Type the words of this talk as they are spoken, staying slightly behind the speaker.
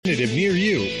near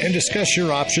you and discuss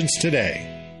your options today.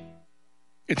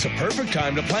 It's a perfect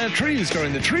time to plant trees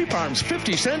during the Tree Farm's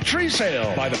 50-cent tree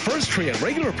sale. Buy the first tree at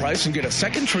regular price and get a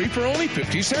second tree for only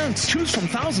 50 cents. Choose from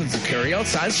thousands of carry-out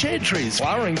size shade trees,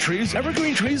 flowering trees,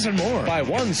 evergreen trees, and more. Buy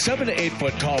one 7 to 8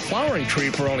 foot tall flowering tree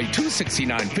for only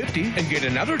 $269.50 and get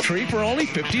another tree for only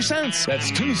 50 cents. That's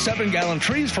 2 7-gallon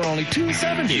trees for only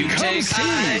 $2.70. You Come take see.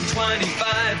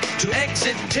 I-25 to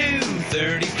exit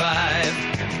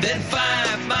 235, then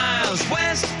 5 miles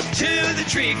west to the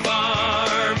Tree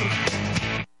Farm.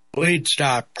 Bleed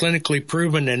Stop, clinically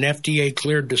proven and FDA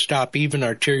cleared to stop even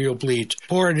arterial bleeds.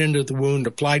 Pour it into the wound,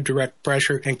 apply direct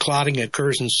pressure, and clotting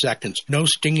occurs in seconds. No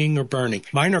stinging or burning.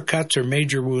 Minor cuts or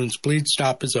major wounds, Bleed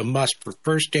Stop is a must for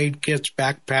first aid kits,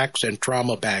 backpacks, and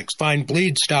trauma bags. Find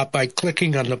Bleed Stop by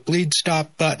clicking on the Bleed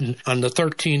Stop button on the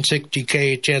 1360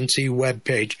 KHNC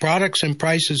webpage. Products and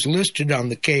prices listed on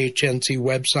the KHNC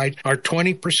website are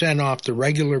 20% off the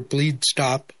regular Bleed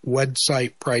Stop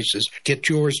website prices. Get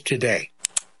yours today.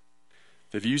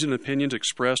 The views and opinions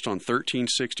expressed on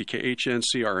 1360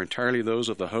 KHNC are entirely those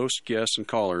of the host, guests, and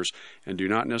callers, and do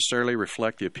not necessarily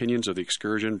reflect the opinions of the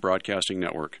Excursion Broadcasting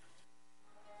Network.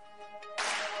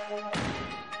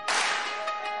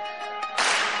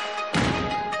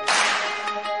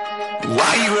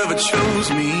 Why you ever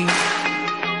chose me?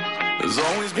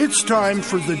 It's time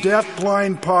for the Deaf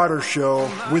Blind Potter Show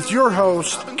with your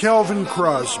host, Kelvin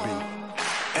Crosby.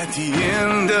 At the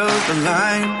end of the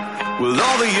line, with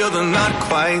all the other not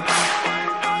quite,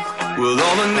 with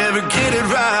all the never get it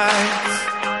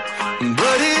right.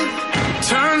 But it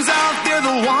turns out they're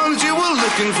the ones you were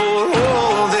looking for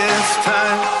all this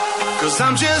time. 'Cause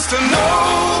I'm just a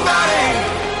nobody,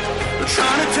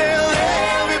 trying to tell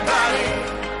everybody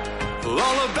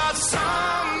all about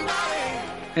somebody.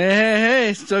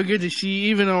 Hey, so good to see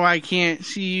you, even though I can't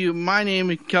see you. My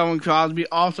name is Kelvin Crosby,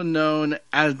 also known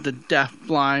as the Deaf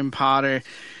Blind Potter.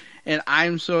 And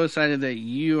I'm so excited that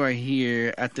you are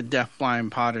here at the Deaf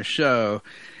Blind Potter Show.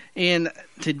 And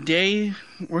today,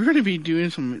 we're going to be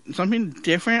doing something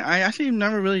different. I actually have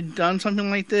never really done something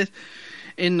like this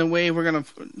in the way we're going to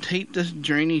take this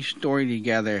journey story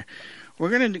together.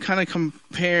 We're going to kind of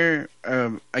compare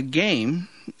a game,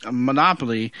 a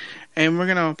Monopoly, and we're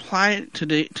going to apply it to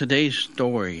today's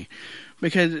story.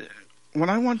 Because what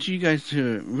I want you guys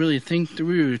to really think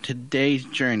through today's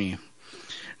journey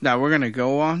that we're going to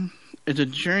go on is a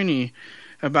journey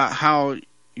about how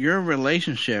your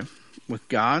relationship with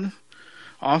God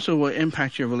also will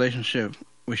impact your relationship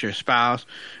with your spouse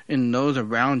and those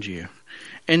around you.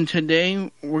 And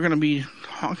today we're going to be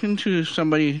talking to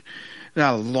somebody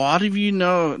that a lot of you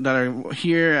know that are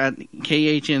here at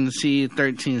KHNC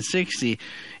 1360.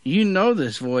 You know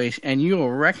this voice and you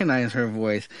will recognize her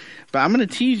voice. But I'm going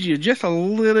to tease you just a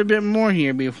little bit more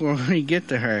here before we get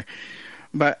to her.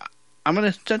 But I'm going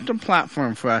to set the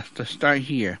platform for us to start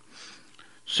here.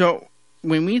 So,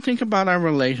 when we think about our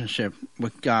relationship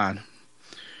with God,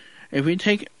 if we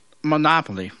take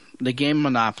Monopoly, the game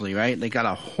Monopoly, right? They got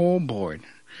a whole board.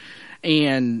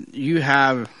 And you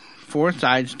have 4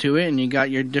 sides to it, and you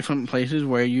got your different places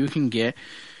where you can get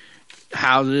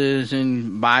houses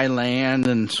and buy land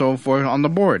and so forth on the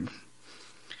board.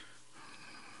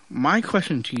 My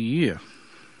question to you,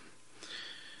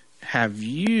 have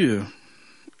you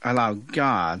allow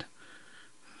God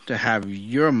to have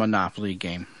your Monopoly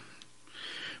game?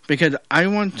 Because I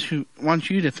want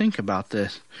you to think about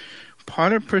this.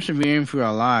 Part of persevering through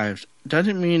our lives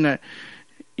doesn't mean that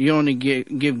you only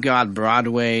give God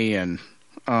Broadway and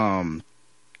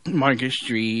Market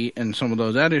Street and some of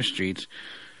those other streets.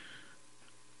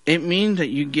 It means that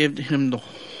you give him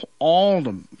all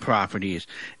the properties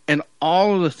and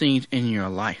all of the things in your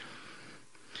life.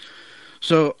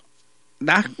 So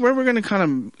that's where we're going to kind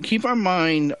of keep our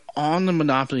mind on the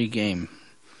Monopoly game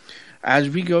as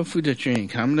we go through the journey.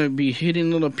 I'm going to be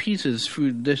hitting little pieces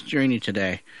through this journey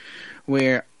today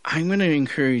where I'm going to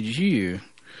encourage you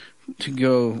to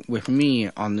go with me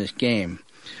on this game.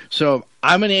 So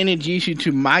I'm going to introduce you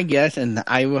to my guest, and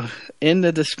I will end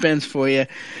the dispense for you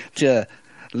to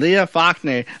Leah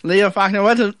Faulkner. Leah Faulkner,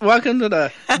 welcome to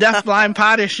the Deaf Blind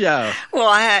Potter Show.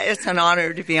 Well, it's an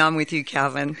honor to be on with you,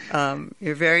 Calvin.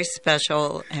 You're very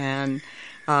special, and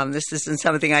this isn't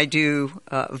something I do.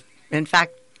 In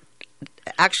fact,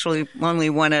 actually, only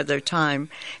one other time.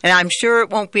 And I'm sure it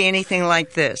won't be anything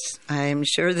like this. I'm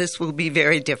sure this will be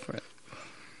very different.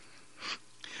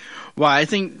 Well, I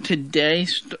think today,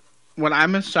 what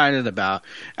I'm excited about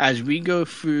as we go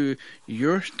through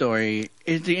your story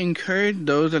is to encourage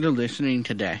those that are listening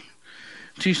today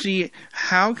to see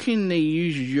how can they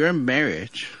use your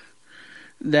marriage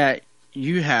that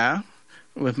you have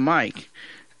with Mike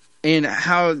and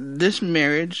how this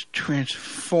marriage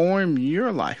transformed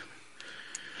your life.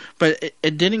 But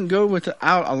it didn't go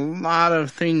without a lot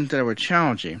of things that were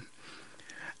challenging.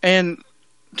 And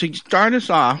to start us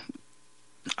off,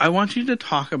 I want you to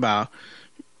talk about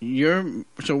you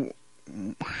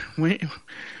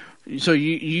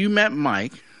met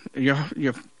Mike, your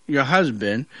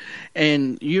husband,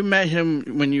 and you met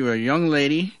him when you were a young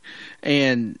lady,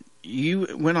 and you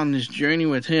went on this journey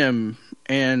with him.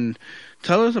 And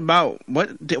tell us about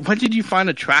what did you find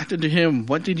attractive to him?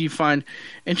 What did you find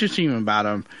interesting about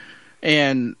him?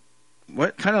 And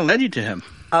what kind of led you to him?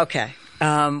 Okay.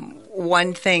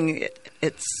 One thing,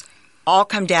 it's all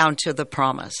come down to the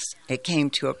promise. It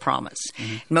came to a promise.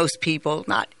 Mm-hmm. Most people,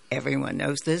 not everyone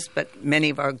knows this, but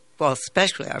many of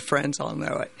especially our friends all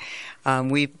know it.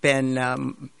 We've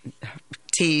been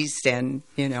teased and,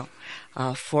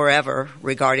 forever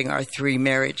regarding our 3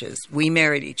 marriages. We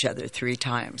married each other 3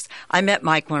 times. I met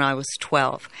Mike when I was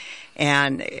 12.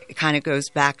 And it kind of goes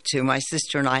back to my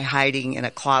sister and I hiding in a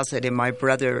closet in my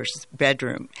brother's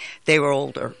bedroom. They were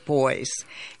older boys.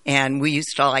 And we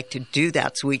used to like to do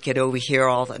that so we could overhear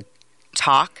all the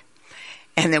talk.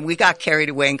 And then we got carried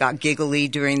away and got giggly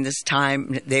during this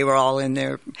time. They were all in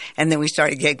there. And then we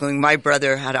started giggling. My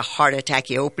brother had a heart attack.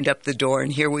 He opened up the door,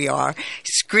 and here we are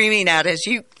screaming at us,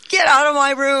 "You get out of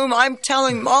my room. I'm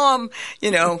telling Mom."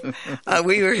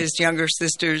 We were his younger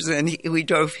sisters, and we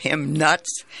drove him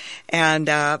nuts. And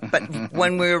but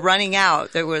when we were running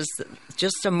out, there was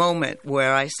just a moment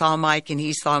where I saw Mike and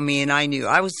he saw me, and I knew.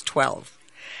 I was 12.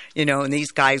 And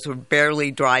these guys were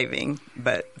barely driving,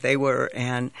 but they were,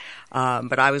 and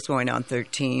but I was going on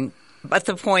 13. But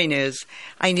the point is,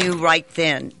 I knew right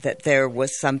then that there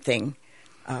was something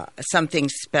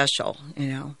special,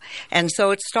 and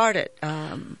so it started.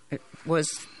 It was,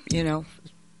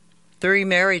 3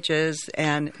 marriages,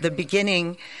 and the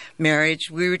beginning marriage,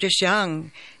 we were just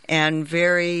young and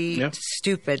very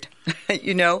stupid,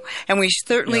 and we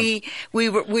certainly, we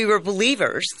were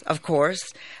believers, of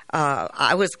course.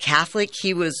 I was Catholic,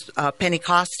 he was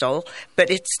Pentecostal, but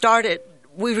it started,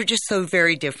 we were just so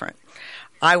very different.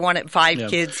 I wanted 5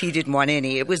 kids, he didn't want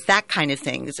any. It was that kind of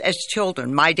thing. As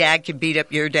children, my dad could beat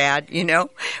up your dad,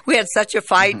 We had such a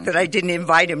fight that I didn't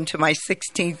invite him to my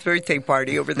 16th birthday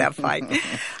party over that fight.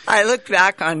 I look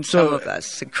back on some of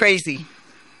us, crazy.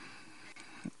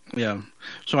 Yeah.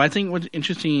 So I think what's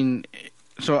interesting,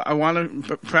 so I want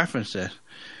to preface this.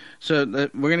 So we're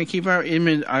going to keep our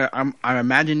image, our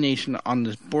imagination on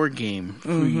this board game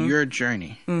through your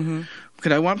journey. Mm-hmm.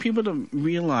 Because I want people to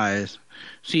realize,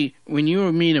 see, when you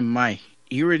were meeting Mike,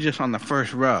 you were just on the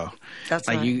first row. That's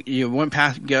like right. You went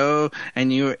past go,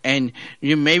 and you were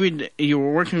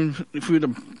working through the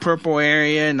purple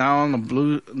area, and now on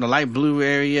the light blue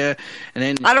area, and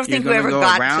then I don't think we ever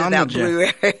got to that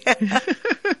blue area.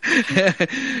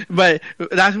 But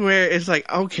that's where it's like,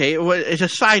 okay, well, it's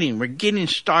exciting. We're getting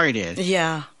started.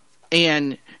 Yeah.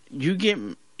 And you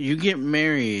get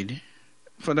married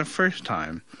for the first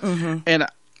time, and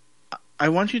I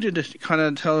want you to just kind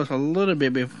of tell us a little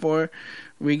bit before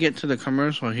we get to the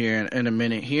commercial here in a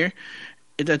minute here,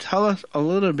 to tell us a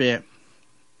little bit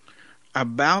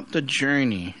about the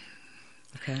journey.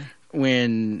 Okay.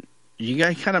 When you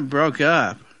guys kind of broke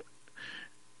up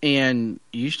and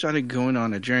you started going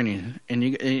on a journey, and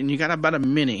you got about a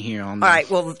minute here on this. All right.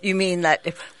 Well, you mean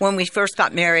that when we first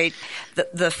got married,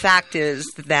 the fact is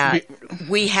that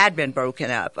we had been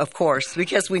broken up, of course,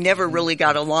 because we never really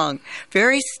got along.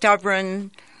 Very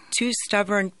stubborn, 2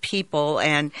 stubborn people,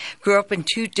 and grew up in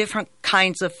 2 different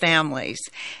kinds of families.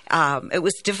 It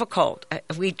was difficult.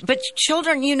 But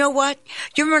children, you know what?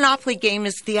 Your Monopoly game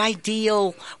is the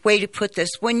ideal way to put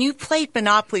this. When you played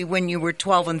Monopoly when you were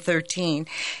 12 and 13,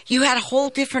 you had a whole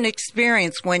different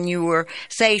experience when you were,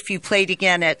 say, if you played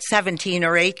again at 17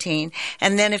 or 18,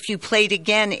 and then if you played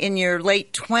again in your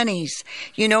late 20s.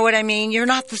 You know what I mean? You're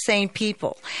not the same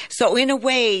people. So in a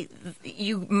way,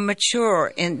 you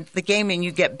mature in the game and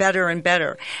you get better and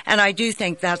better. And I do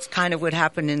think that's kind of what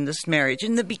happened in this marriage.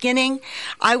 In the beginning,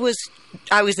 I was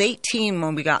 18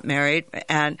 when we got married,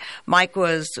 and Mike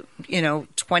was,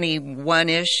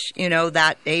 21-ish,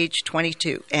 that age,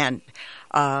 22. And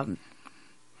are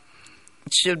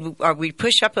we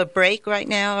push up a break right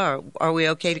now, or are we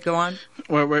okay to go on?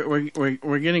 Well,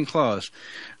 we're getting close,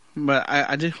 but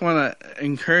I just want to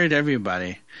encourage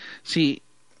everybody. See,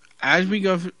 as we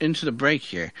go into the break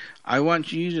here, I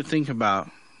want you to think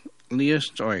about Leah's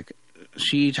story.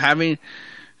 She getting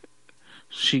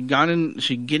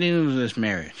into this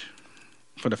marriage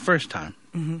for the first time.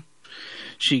 Mm-hmm.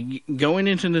 She going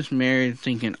into this marriage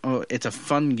thinking, oh, it's a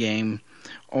fun game.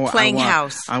 playing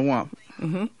house. You're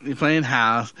playing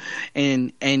house,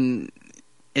 and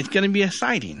it's going to be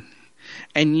exciting,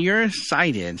 and you're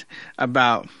excited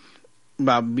about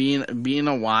being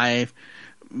a wife,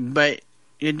 but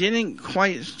you didn't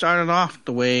quite start it off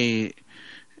the way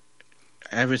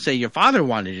I would say your father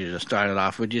wanted you to start it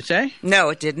off, would you say? No,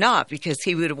 it did not, because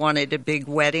he would have wanted a big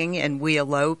wedding, and we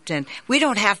eloped. And we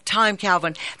don't have time,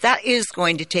 Calvin. That is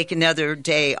going to take another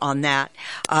day on that.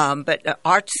 But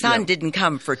our son didn't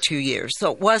come for 2 years,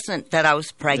 so it wasn't that I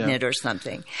was pregnant or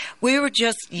something. We were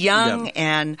just young,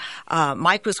 and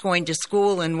Mike was going to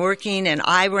school and working, and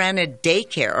I ran a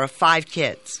daycare of 5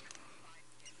 kids.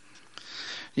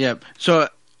 Yep. So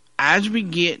as we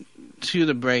get to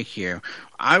the break here,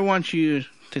 I want you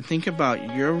to think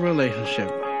about your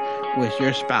relationship with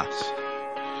your spouse.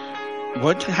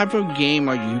 What type of game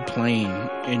are you playing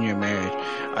in your marriage?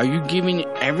 Are you giving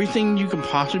everything you can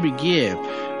possibly give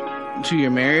to your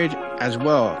marriage as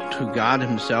well to God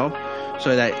himself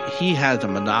so that he has a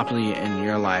monopoly in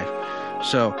your life?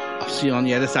 So I'll see you on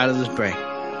the other side of this break.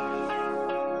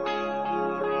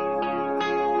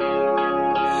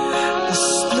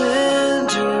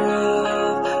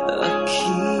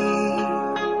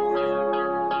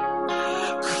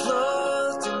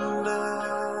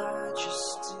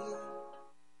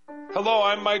 Hello,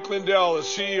 I'm Mike Lindell, the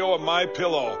CEO of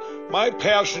MyPillow. My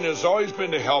passion has always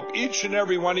been to help each and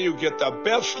every one of you get the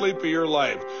best sleep of your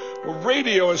life.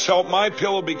 Radio has helped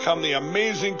MyPillow become the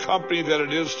amazing company that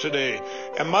it is today.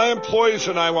 And my employees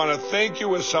and I want to thank you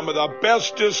with some of the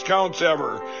best discounts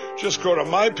ever. Just go to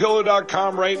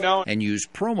MyPillow.com right now and use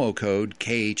promo code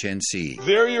KHNC.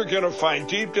 There you're going to find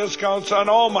deep discounts on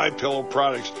all MyPillow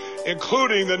products,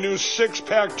 including the new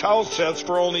 6-pack towel sets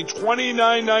for only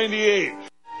 $29.98.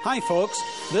 Hi, folks.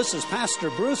 This is Pastor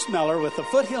Bruce Miller with the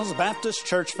Foothills Baptist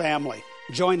Church family.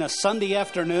 Join us Sunday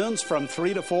afternoons from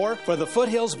 3 to 4 for the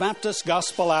Foothills Baptist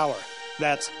Gospel Hour.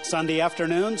 That's Sunday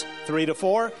afternoons, 3 to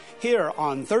 4, here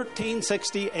on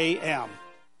 1360 AM.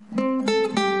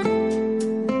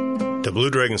 The Blue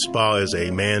Dragon Spa is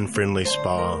a man-friendly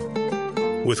spa,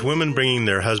 with women bringing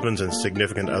their husbands and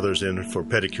significant others in for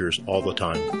pedicures all the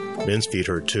time. Men's feet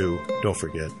hurt too, don't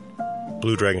forget.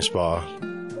 Blue Dragon Spa,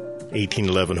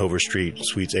 1811 Hover Street,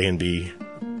 Suites A and B,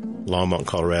 Longmont,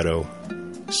 Colorado,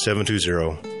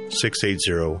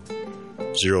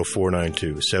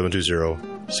 720-680-0492,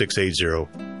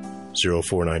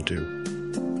 720-680-0492.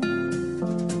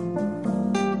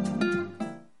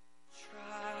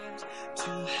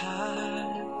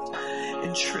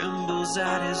 And trembles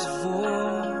at his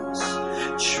voice,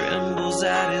 trembles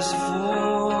at his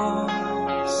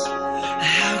voice.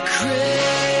 How great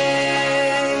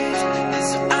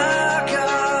is our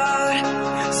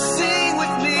God? Sing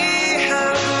with me,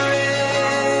 how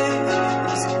great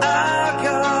is our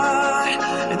God?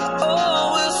 And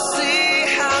oh, we'll see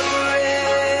how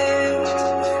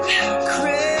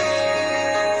great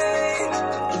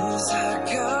is our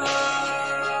God.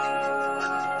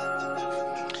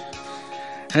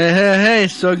 Hey,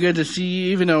 so good to see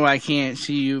you, even though I can't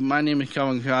see you. My name is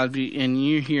Kelvin Crosby, and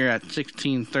you're here at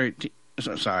 1613.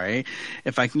 Sorry,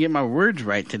 if I can get my words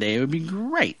right today, it would be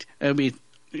great.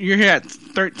 You're here at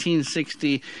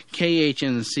 1360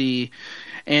 KHNC,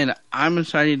 and I'm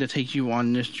excited to take you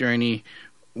on this journey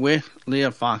with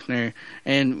Leah Faulkner.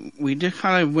 And we just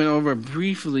kind of went over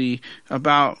briefly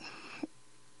about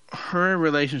her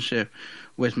relationship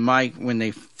with Mike when they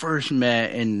first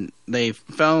met and they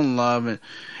fell in love,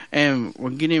 and we're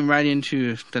getting right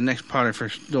into the next part of her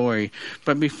story.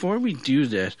 But before we do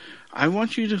this, I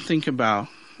want you to think about,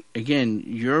 again,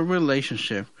 your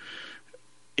relationship.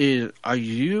 Are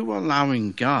you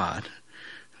allowing God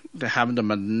to have the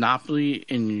monopoly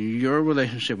in your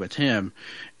relationship with him?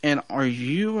 And are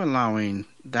you allowing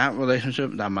that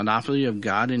relationship, that monopoly of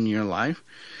God in your life,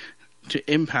 to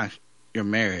impact your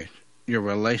marriage, your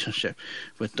relationship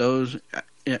with those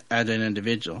as an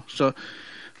individual? So,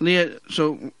 Leah,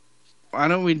 why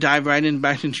don't we dive right in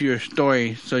back into your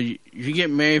story? So you get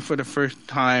married for the first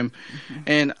time,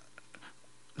 and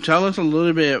tell us a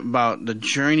little bit about the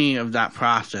journey of that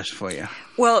process for you.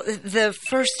 Well, the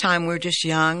first time we were just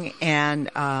young, and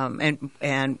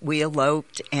we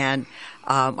eloped, and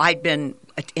I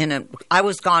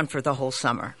was gone for the whole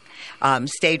summer.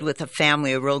 Stayed with a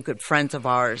family of real good friends of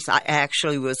ours. I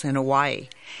actually was in Hawaii,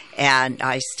 and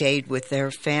I stayed with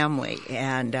their family.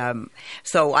 And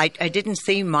so I didn't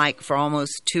see Mike for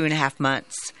almost 2.5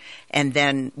 months. And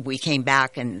then we came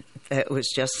back, and it was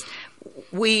just,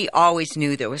 we always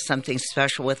knew there was something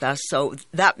special with us. So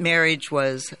that marriage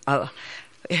was,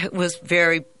 it was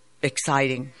very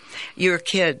exciting. You're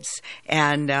kids,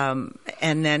 and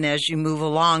then as you move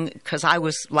along, because I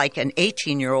was like an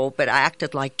 18-year-old, but I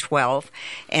acted like 12,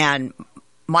 and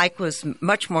Mike was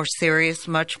much more serious,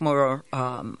 much more,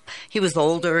 he was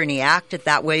older and he acted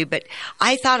that way, but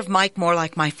I thought of Mike more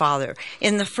like my father.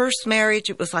 In the first marriage,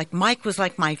 it was like Mike was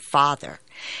like my father.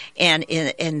 And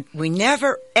we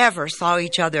never, ever saw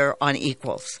each other on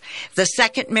equals. The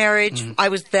second marriage, I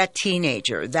was that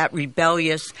teenager, that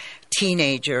rebellious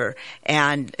teenager,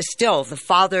 and still the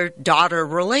father-daughter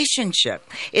relationship.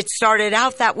 It started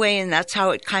out that way, and that's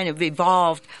how it kind of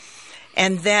evolved.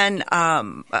 And then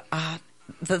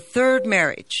the third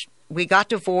marriage, we got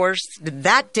divorced.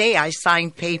 That day I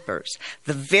signed papers.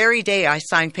 The very day I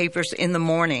signed papers in the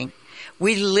morning,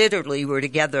 we literally were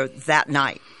together that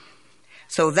night.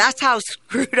 So that's how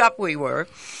screwed up we were.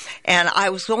 And I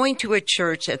was going to a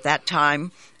church at that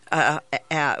time. It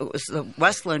was the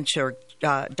Westland Church,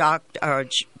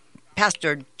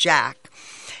 Pastor Jack.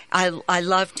 I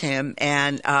loved him,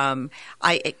 and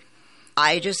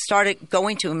I just started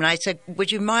going to him, and I said,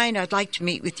 would you mind? I'd like to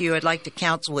meet with you. I'd like to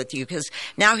counsel with you, because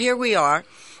now here we are,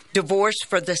 divorced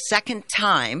for the second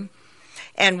time,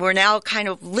 and we're now kind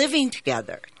of living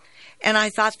together. And I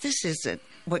thought, this isn't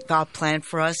what God planned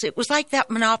for us. It was like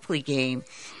that Monopoly game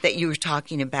that you were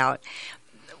talking about.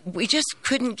 We just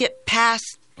couldn't get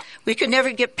past. We could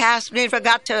never get past. We never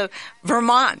got to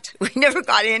Vermont. We never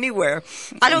got anywhere.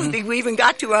 I don't think we even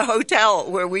got to a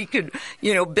hotel where we could,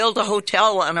 build a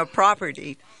hotel on a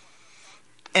property.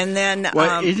 And then,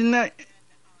 isn't that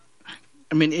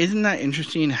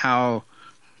interesting? How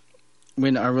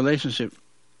when our relationship,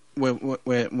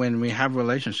 when we have a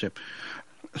relationship,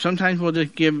 sometimes we'll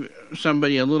just give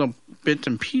somebody a little bits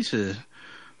and pieces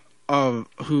of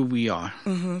who we are.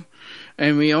 Mm-hmm.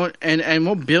 And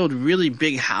we'll build really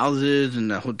big houses and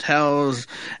the hotels,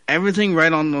 everything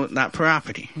right on that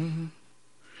property. Mm-hmm.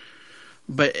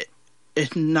 But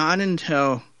it's not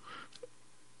until,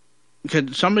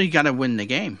 because somebody got to win the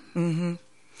game. Mm-hmm.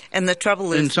 And the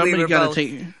trouble is, and somebody got to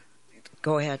take.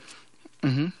 Go ahead.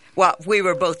 Mm-hmm. Well, we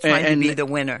were both trying to be the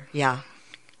winner. Yeah.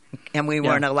 And we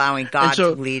weren't allowing God to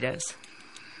lead us.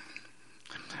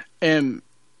 And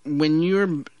when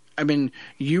you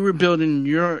were building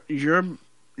your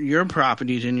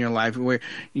properties in your life, where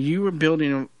you were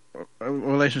building a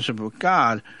relationship with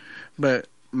God, but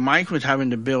Mike was having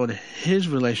to build his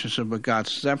relationship with God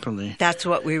separately. That's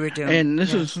what we were doing. And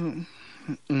this is,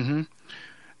 and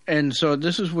so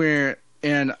this is where,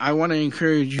 and I want to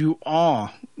encourage you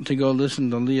all to go listen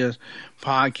to Leah's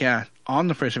podcast on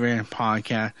the Perseverance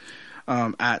podcast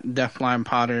at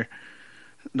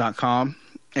deafblindpotter.com,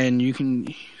 and you can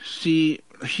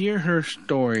hear her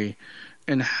story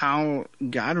and how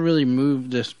God really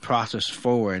moved this process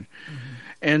forward. Mm-hmm.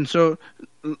 And so,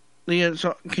 Leah,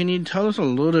 can you tell us a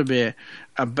little bit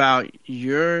about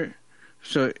you're in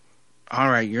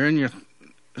your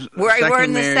we're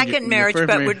in the second marriage,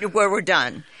 but we're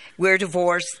done. We're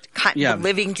divorced,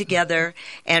 living together,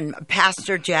 and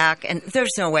Pastor Jack, and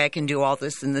there's no way I can do all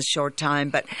this in this short time,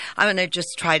 but I'm going to just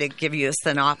try to give you a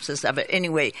synopsis of it.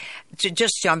 Anyway, to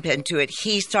just jump into it,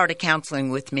 he started counseling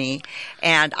with me,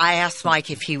 and I asked Mike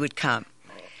if he would come.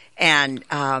 And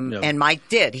Mike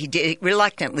did. He did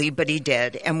reluctantly, but he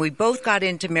did. And we both got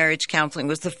into marriage counseling. It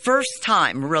was the first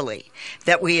time, really,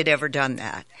 that we had ever done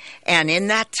that. And in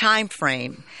that time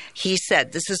frame, he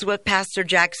said, this is what Pastor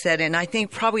Jack said, and I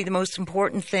think probably the most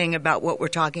important thing about what we're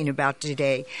talking about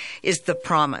today is the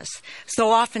promise. So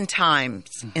oftentimes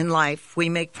in life, we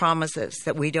make promises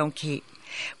that we don't keep.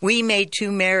 We made 2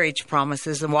 marriage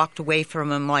promises and walked away from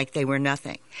them like they were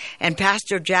nothing. And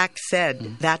Pastor Jack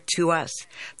said that to us.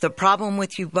 The problem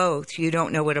with you both, you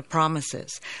don't know what a promise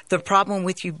is. The problem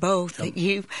with you both, that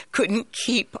you couldn't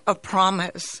keep a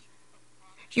promise.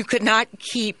 You could not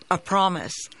keep a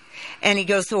promise. And he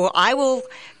goes, so I will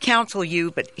counsel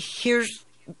you, but here's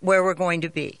where we're going to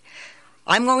be.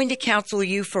 I'm going to counsel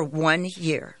you for 1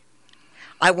 year.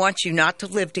 I want you not to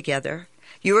live together.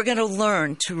 You are going to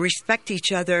learn to respect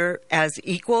each other as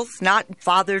equals, not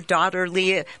father, daughter,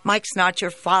 Leah. Mike's not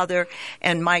your father,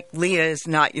 and Leah is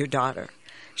not your daughter.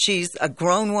 She's a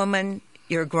grown woman,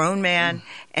 you're a grown man,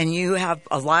 and you have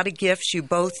a lot of gifts, you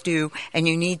both do, and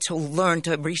you need to learn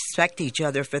to respect each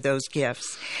other for those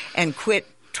gifts and quit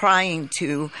trying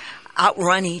to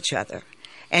outrun each other.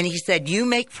 And he said, you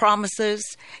make promises,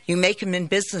 you make them in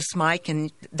business, Mike,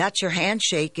 and that's your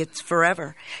handshake, it's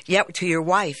forever. Yet to your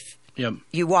wife,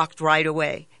 you walked right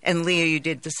away. And Leah, you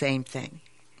did the same thing.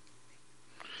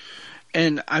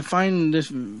 And I find this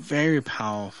very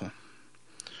powerful.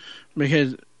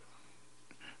 Because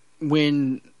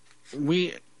when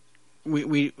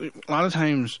we a lot of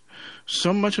times,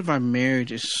 so much of our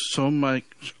marriage is so much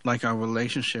like our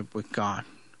relationship with God.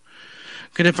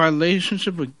 Because if our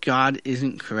relationship with God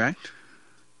isn't correct,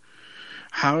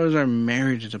 how is our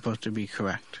marriage supposed to be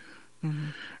correct?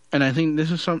 Mm-hmm. And I think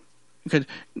this is because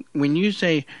when you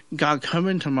say, God, come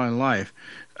into my life,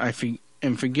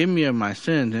 and forgive me of my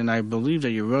sins, and I believe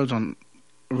that you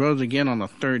rose again on the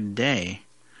third day,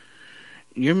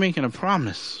 you're making a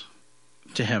promise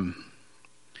to him.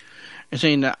 And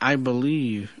saying that I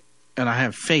believe and I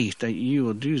have faith that you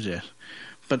will do this.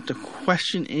 But the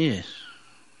question is,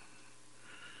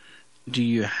 do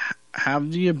you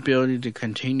have the ability to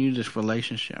continue this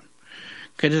relationship?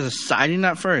 Because it's exciting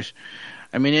at first.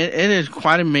 I mean, it is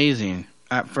quite amazing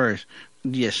at first,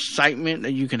 the excitement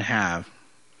that you can have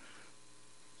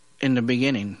in the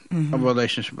beginning of a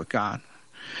relationship with God.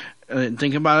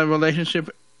 Think about a relationship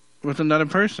with another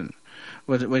person,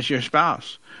 with your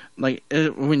spouse. Like,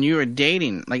 when you were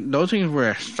dating, like, those things were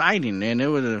exciting, and it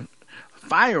was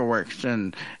fireworks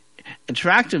and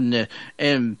attractiveness.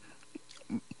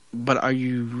 But are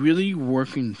you really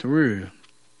working through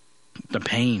the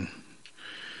pain?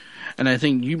 And I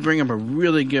think you bring up a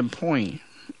really good point,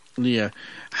 Leah,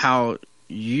 how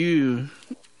you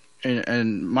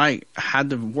and Mike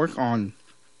had to work on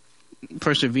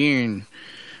persevering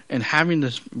and having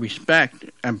this respect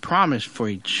and promise for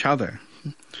each other.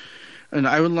 And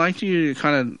I would like you to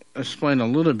kind of explain a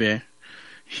little bit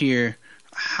here,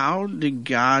 how did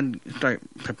God start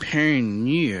preparing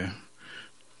you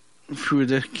through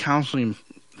this counseling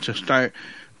to start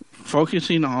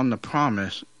focusing on the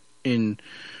promise in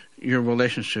your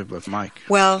relationship with Mike?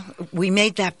 Well, we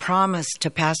made that promise to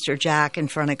Pastor Jack in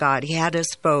front of God. He had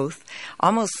us both,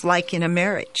 almost like in a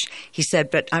marriage. He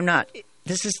said, but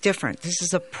this is different. This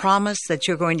is a promise that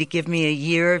you're going to give me a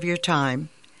year of your time,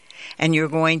 and you're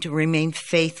going to remain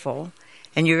faithful,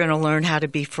 and you're going to learn how to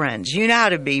be friends. You know how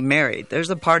to be married. There's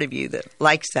a part of you that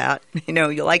likes that. You know,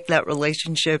 you like that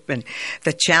relationship and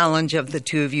the challenge of the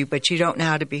two of you, but you don't know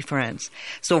how to be friends.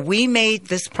 So we made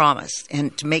this promise,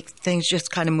 and to make things just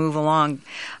kind of move along,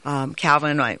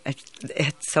 Calvin,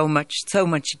 it's so much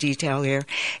detail here.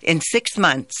 In 6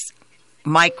 months,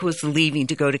 Mike was leaving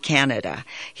to go to Canada.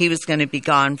 He was going to be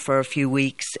gone for a few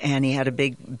weeks, and he had a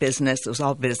big business. It was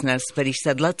all business. But he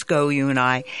said, let's go, you and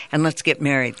I, and let's get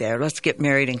married there. Let's get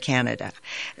married in Canada.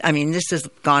 I mean, this has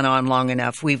gone on long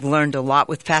enough. We've learned a lot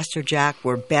with Pastor Jack.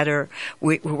 We're better.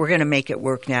 We're going to make it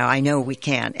work now. I know we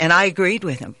can. And I agreed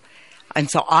with him. And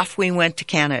so off we went to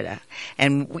Canada.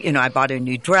 And, you know, I bought a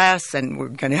new dress, and we're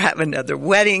going to have another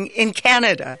wedding in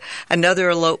Canada,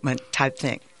 another elopement type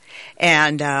thing.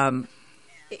 And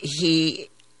he,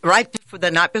 right before the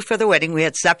night before the wedding, we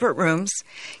had separate rooms,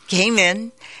 came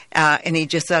in, and he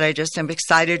just said, I'm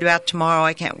excited about tomorrow.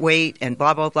 I can't wait, and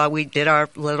blah, blah, blah. We did our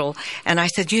little, and I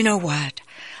said, you know what?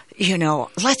 You know,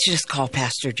 let's just call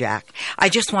Pastor Jack. I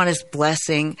just want his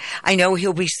blessing. I know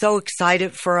he'll be so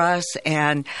excited for us,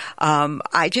 and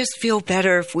I just feel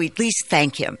better if we at least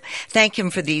thank him. Thank him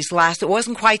for these last, it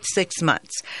wasn't quite 6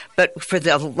 months, but for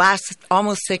the last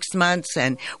almost 6 months,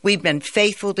 and we've been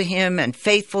faithful to him and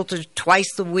faithful to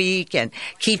twice a week and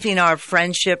keeping our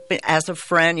friendship as a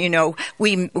friend. You know,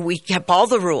 we kept all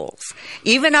the rules.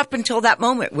 Even up until that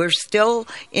moment, we're still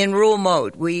in rule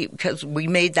mode. Because we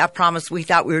made that promise, we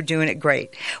thought we were doing it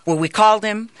great. Well, we called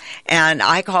him, and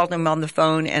I called him on the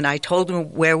phone, and I told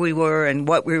him where we were and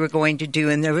what we were going to do,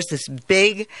 and there was this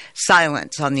big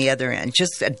silence on the other end,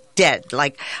 just dead.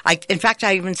 In fact,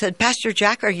 I even said, Pastor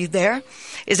Jack, are you there?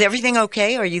 Is everything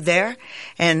okay? Are you there?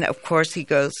 And, of course, he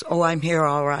goes, oh, I'm here,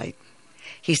 all right.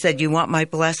 He said, you want my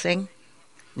blessing,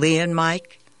 Leah and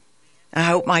Mike? I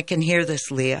hope Mike can hear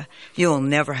this, Leah. You'll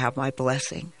never have my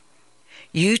blessing.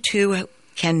 You two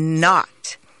cannot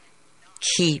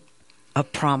keep a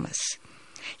promise.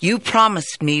 You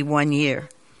promised me 1 year,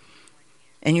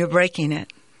 and you're breaking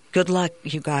it. Good luck,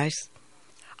 you guys.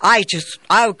 I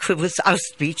was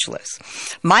speechless.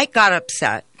 Mike got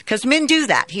upset because men do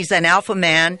that. He's an alpha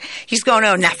man. He's going,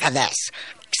 oh, enough of this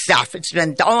stuff. It's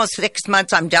been almost 6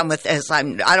 months. I'm done with this. I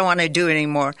don't want to do it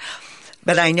anymore.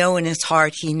 But I know in his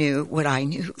heart he knew what I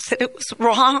knew, that it was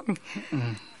wrong.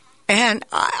 Mm-hmm. And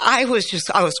I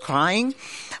was crying.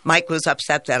 Mike was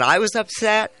upset that I was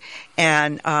upset.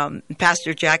 And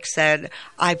Pastor Jack said,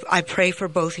 I pray for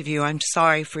both of you. I'm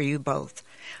sorry for you both.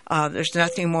 There's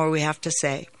nothing more we have to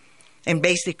say. And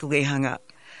basically hung up.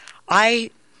 I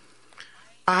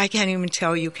can't even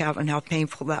tell you, Calvin, how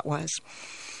painful that was.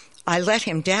 I let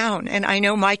him down, and I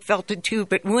know Mike felt it too,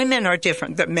 but women are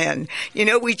different than men. You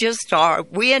know, we just are.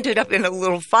 We ended up in a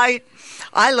little fight.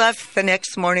 I left the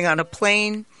next morning on a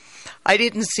plane. I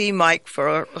didn't see Mike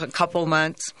for a couple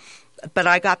months. but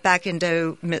I got back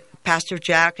into Pastor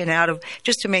Jack, and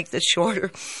just to make this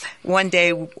shorter, one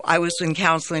day I was in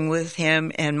counseling with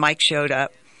him, and Mike showed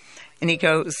up, and he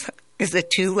goes, "Is it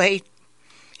too late?"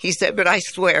 He said, "But I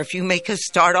swear, if you make us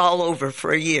start all over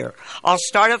for a year, I'll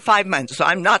start at 5 months, so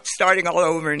I'm not starting all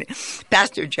over." And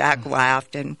Pastor Jack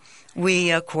laughed, and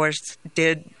we, of course,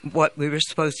 did what we were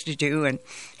supposed to do, and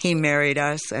he married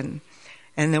us, and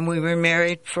then we were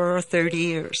married for 30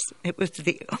 years. It was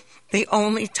the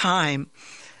only time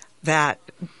that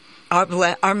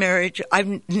our marriage,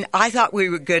 I thought we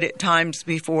were good at times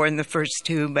before in the first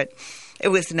two, but it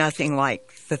was nothing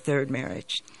like the third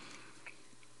marriage.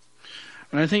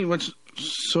 And I think what's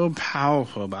so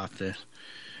powerful about this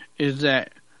is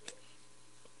that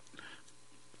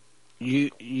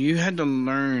you had to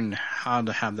learn how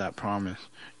to have that promise.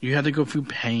 You had to go through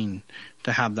pain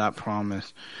to have that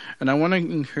promise. And I want to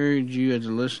encourage you as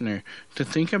a listener to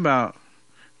think about,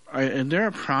 is there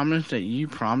a promise that you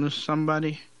promised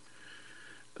somebody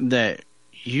that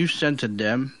you said to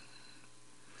them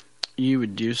you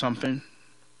would do something,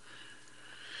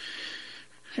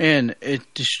 and it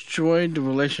destroyed the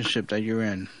relationship that you're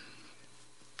in?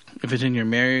 If it's in your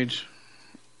marriage,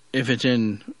 if it's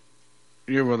in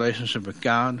your relationship with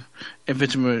God, if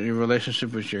it's in your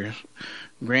relationship with your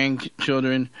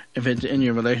grandchildren, if it's in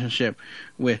your relationship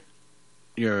with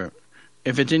if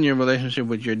it's in your relationship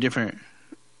with your different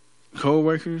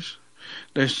co-workers,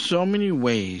 there's so many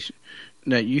ways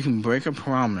that you can break a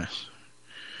promise,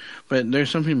 but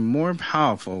there's something more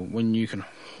powerful when you can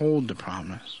hold the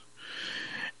promise.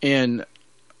 And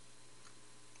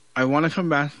I want to come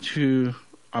back to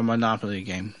our Monopoly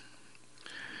game.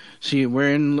 See,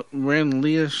 we're in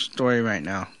Leah's story right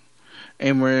now,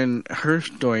 and we're in her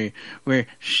story where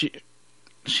she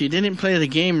didn't play the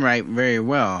game right very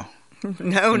well.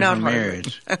 No, not her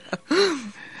marriage.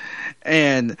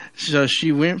 And so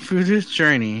she went through this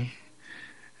journey.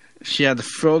 She had to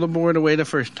throw the board away the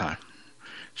first time.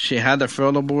 She had to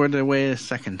throw the board away the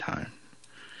second time.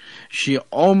 She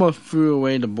almost threw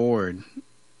away the board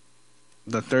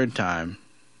the third time.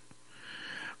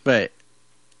 But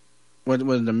what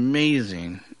was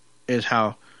amazing is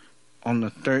how on the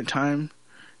third time,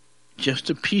 just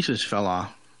the pieces fell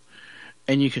off,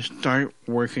 and you could start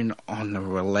working on the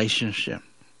relationship.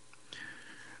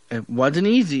 It wasn't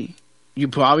easy. You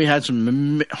probably had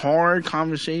some hard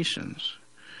conversations,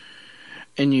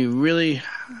 and you really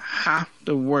have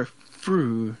to work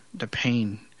through the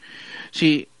pain.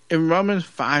 See, in Romans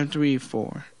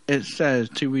 5:3-4, it says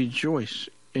to rejoice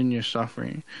in your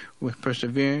suffering. With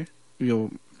perseverance,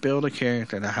 you'll build a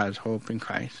character that has hope in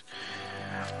Christ.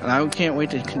 And I can't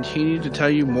wait to continue to tell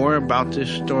you more about this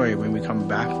story when we come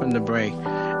back from the break,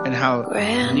 and how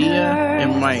Nia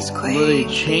and Mike really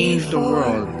changed the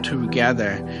world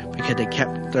together because they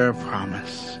kept their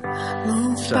promise.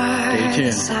 So stay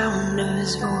tuned. Sound of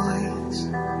his voice.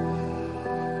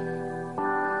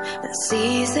 The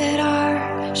seas that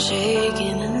are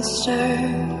shaken and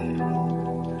stirred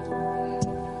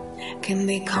can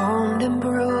be calmed and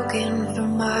broken for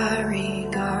my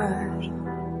regard.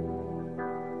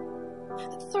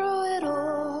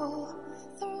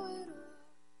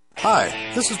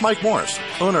 Hi, this is Mike Morris,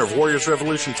 owner of Warriors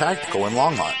Revolution Tactical in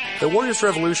Longmont. At Warriors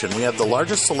Revolution, we have the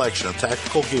largest selection of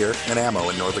tactical gear and ammo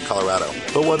in northern Colorado.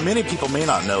 But what many people may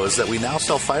not know is that we now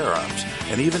sell firearms.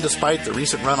 And even despite the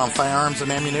recent run on firearms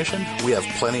and ammunition, we have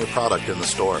plenty of product in the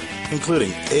store,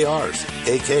 including ARs,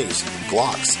 AKs,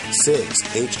 Glocks, SIGs,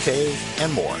 HK,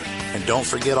 and more. And don't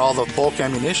forget all the bulk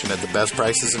ammunition at the best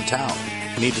prices in town.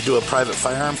 Need to do a private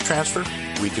firearms transfer?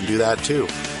 We can do that too.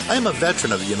 I am a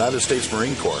veteran of the United States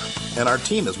Marine Corps, and our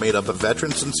team is made up of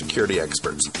veterans and security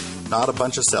experts, not a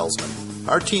bunch of salesmen.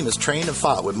 Our team is trained and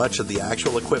fought with much of the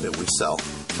actual equipment we sell.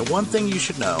 And one thing you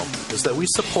should know is that we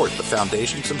support the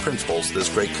foundations and principles this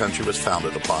great country was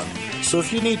founded upon. So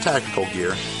if you need tactical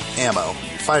gear, ammo,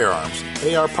 firearms,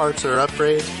 AR parts or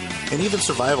upgrades, and even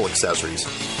survival accessories,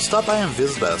 stop by and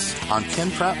visit us on Ken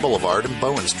Pratt Boulevard and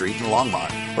Bowen Street in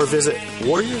Longmont, or visit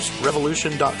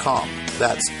warriorsrevolution.com.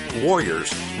 That's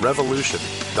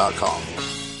warriorsrevolution.com.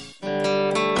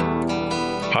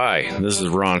 Hi, this is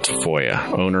Ron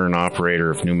Tafoya, owner and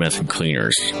operator of New Method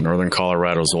Cleaners, Northern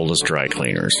Colorado's oldest dry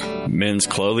cleaners. Men's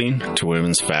clothing to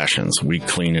women's fashions, we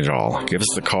clean it all. Give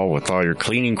us a call with all your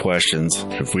cleaning questions.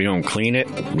 If we don't clean it,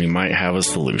 we might have a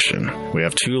solution. We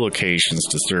have 2 locations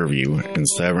to serve you in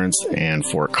Severance and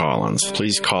Fort Collins.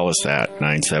 Please call us at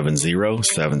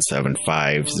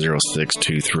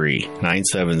 970-775-0623.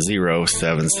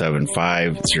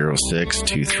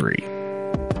 970-775-0623.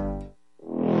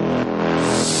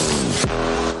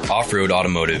 Off-Road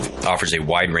Automotive offers a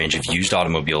wide range of used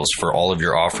automobiles for all of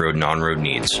your off-road and on-road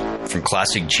needs. From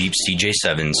classic Jeep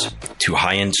CJ7s to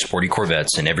high-end sporty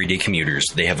Corvettes and everyday commuters,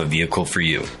 they have a vehicle for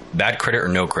you. Bad credit or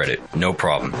no credit, no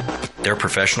problem. Their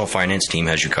professional finance team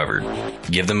has you covered.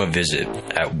 Give them a visit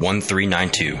at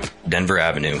 1392 Denver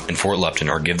Avenue in Fort Lupton,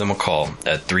 or give them a call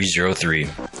at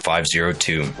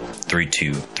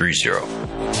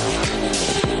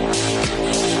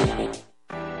 303-502-3230.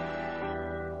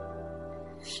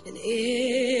 And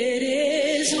it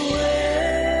is well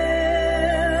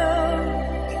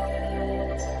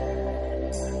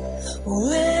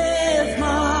with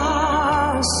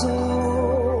my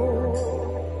soul.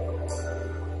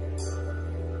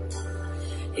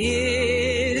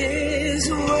 It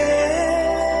is well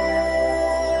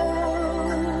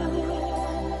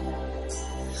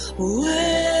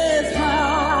with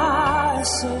my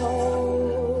soul.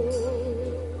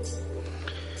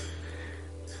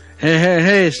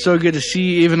 Hey, it's so good to see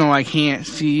you, even though I can't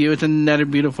see you. It's another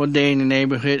beautiful day in the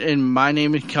neighborhood, and my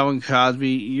name is Kelvin Crosby.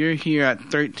 You're here at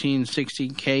 1360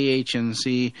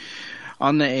 KHNC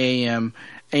on the AM,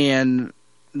 and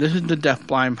this is the Deaf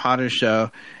Blind Potter Show,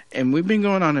 and we've been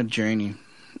going on a journey,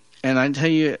 and I tell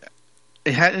you,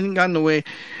 it hasn't gotten away.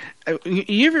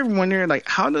 You ever wonder, like,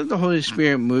 how does the Holy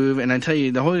Spirit move? And I tell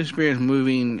you, the Holy Spirit is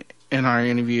moving in our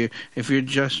interview. If you're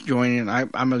just joining,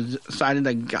 I'm excited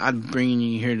that God's bringing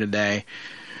you here today,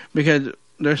 because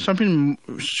there's something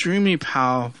extremely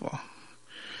powerful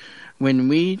when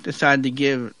we decide to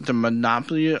give the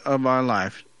monopoly of our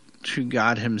life to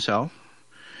God Himself,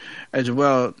 as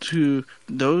well to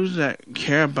those that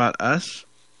care about us.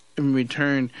 In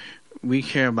return, we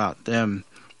care about them.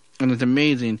 And it's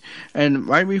amazing. And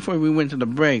right before we went to the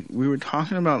break, we were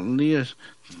talking about Leah's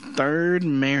third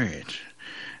marriage,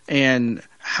 and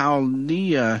how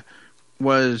Leah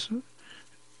was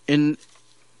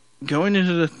going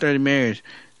into the third marriage.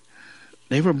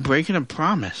 They were breaking a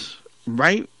promise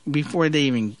right before they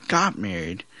even got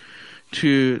married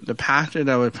to the pastor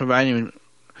that was providing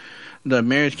the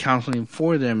marriage counseling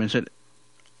for them, and said,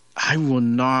 I will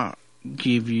not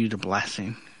give you the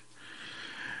blessing.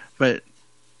 But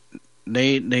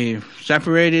they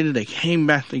separated, they came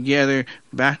back together,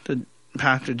 back to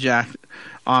Pastor Jack's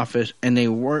office, and they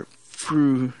worked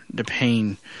through the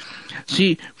pain.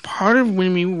 See, part of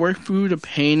when we work through the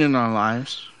pain in our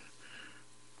lives,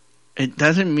 it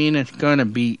doesn't mean it's going to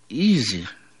be easy.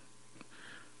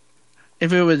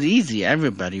 If it was easy,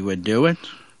 everybody would do it.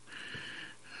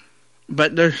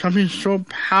 But there's something so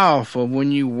powerful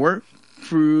when you work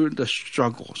through the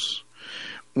struggles,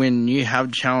 when you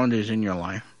have challenges in your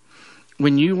life.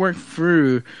 When you work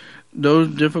through those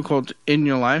difficulties in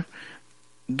your life,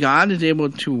 God is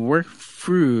able to work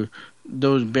through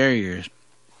those barriers.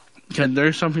 Because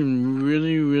there's something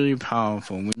really, really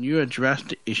powerful. When you address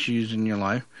the issues in your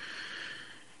life,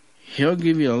 He'll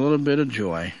give you a little bit of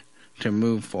joy to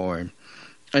move forward.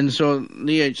 And so,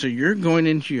 Leah, so you're going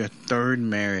into your third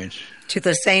marriage. To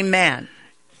the same man.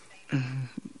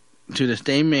 To the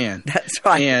same man. That's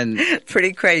right. And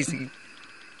pretty crazy.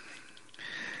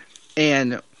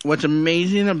 And what's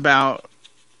amazing about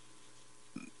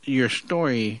your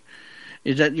story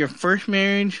is that your first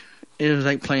marriage, it was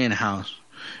like playing house.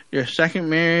 Your second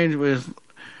marriage was,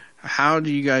 how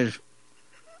do you guys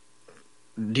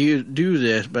do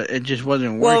this? But it just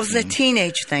wasn't working. Well, it was a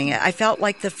teenage thing. I felt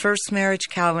like the first marriage,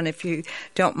 Calvin, if you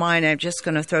don't mind, I'm just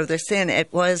going to throw this in.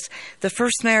 The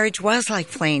first marriage was like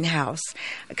playing house,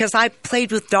 because I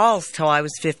played with dolls till I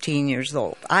was 15 years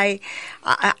old. I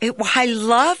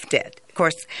loved it. Of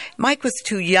course, Mike was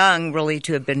too young really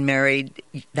to have been married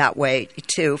that way,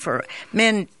 too. For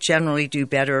men generally do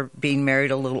better being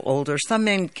married a little older. Some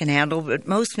men can handle, but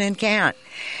most men can't.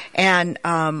 And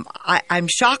I'm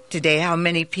shocked today how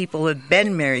many people have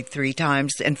been married 3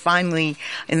 times, and finally,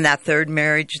 in that third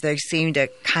marriage, they seem to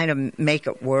kind of make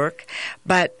it work.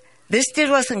 But this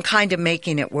wasn't kind of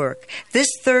making it work. This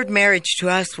third marriage to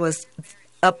us was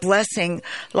a blessing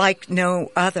like no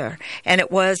other. And it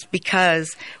was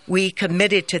because we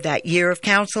committed to that year of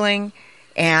counseling,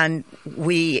 and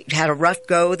we had a rough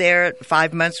go there.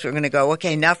 5 months, we were going to go,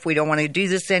 okay, enough. We don't want to do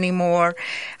this anymore.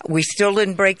 We still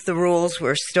didn't break the rules.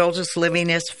 We're still just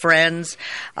living as friends.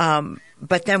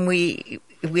 But then we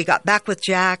got back with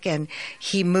Jack, and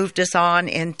he moved us on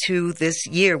into this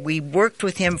year. We worked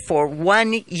with him for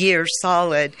 1 year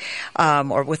solid,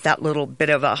 or with that little bit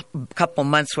of a couple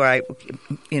months where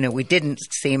we didn't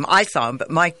see him. I saw him, but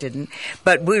Mike didn't.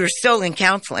 But we were still in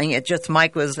counseling. It just,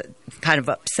 Mike was kind of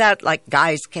upset, like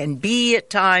guys can be at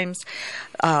times.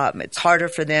 It's harder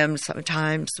for them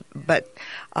sometimes, but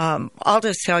I'll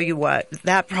just tell you what,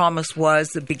 that promise was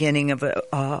the beginning of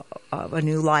a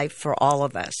new life for all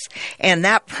of us. And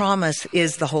that promise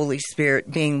is the Holy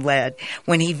Spirit being led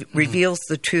when He reveals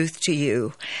the truth to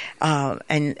you,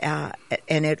 and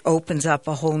it opens up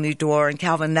a whole new door. And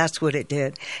Calvin, that's what it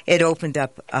did. It opened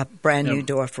up a brand new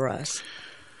door for us.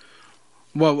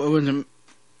 Well,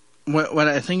 what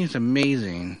I think is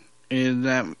amazing is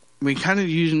that we kind of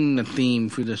using the theme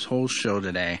for this whole show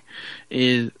today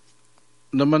is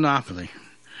the monopoly.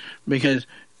 Because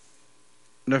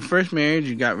the first marriage,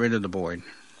 you got rid of the board.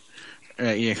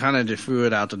 You kind of just threw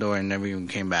it out the door and never even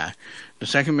came back. The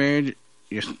second marriage,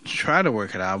 you tried to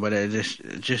work it out, but it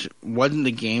just wasn't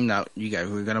the game that you guys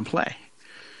were going to play.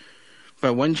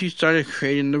 But once you started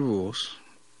creating the rules,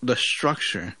 the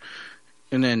structure,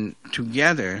 and then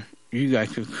together, you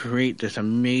guys could create this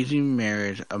amazing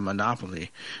marriage of monopoly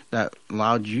that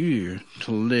allowed you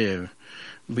to live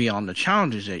beyond the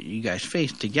challenges that you guys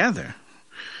faced together.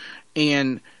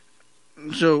 And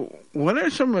so what are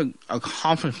some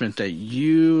accomplishments that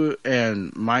you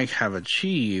and Mike have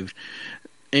achieved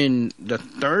in the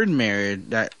third marriage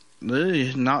that literally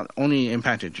has not only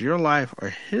impacted your life or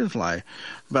his life,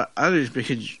 but others,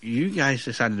 because you guys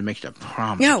decided to make the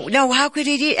promise? No, how could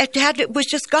he? It was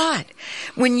just God.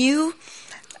 We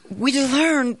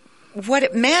learned what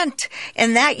it meant,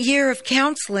 and that year of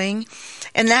counseling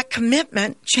and that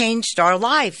commitment changed our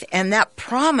life, and that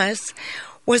promise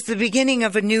was the beginning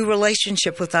of a new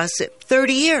relationship with us at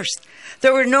 30 years.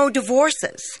 There were no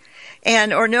divorces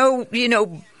or no,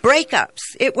 breakups.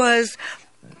 It was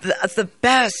the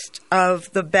best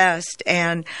of the best,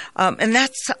 and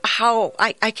that's how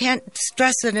I can't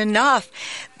stress it enough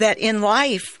that in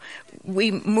life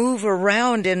we move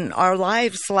around in our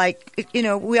lives like,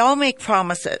 we all make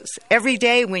promises every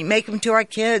day. We make them to our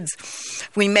kids,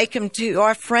 we make them to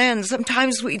our friends.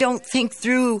 Sometimes we don't think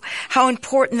through how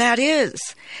important that is.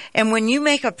 And when you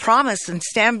make a promise and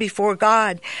stand before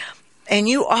God and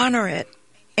you honor it,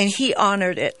 and He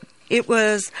honored it, it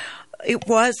was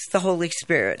the Holy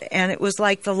Spirit, and it was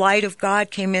like the light of God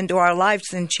came into our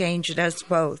lives and changed us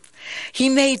both. He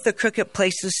made the crooked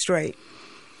places straight.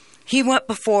 He went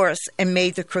before us and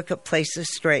made the crooked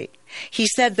places straight. He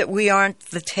said that we aren't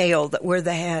the tail, that we're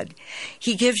the head.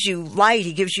 He gives you light.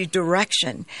 He gives you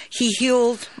direction. He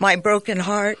healed my broken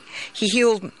heart. He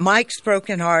healed Mike's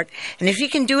broken heart. And if He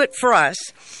can do it for us,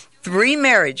 3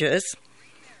 marriages,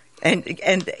 and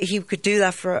He could do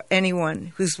that for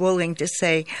anyone who's willing to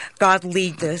say, God,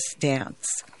 lead this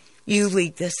dance. You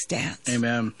lead this dance.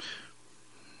 Amen.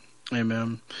 I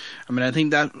mean, I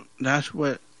think that's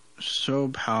what's so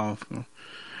powerful.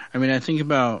 I mean, I think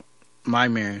about my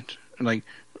marriage. Like,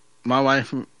 my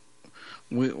wife,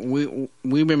 we've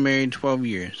been married 12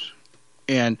 years.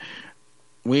 And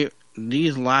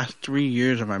these last 3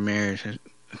 years of our marriage has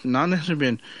not necessarily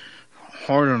been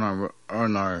hard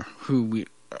on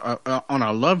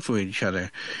our love for each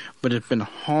other, but it's been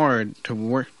hard to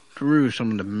work through some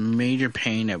of the major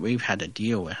pain that we've had to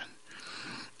deal with.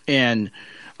 And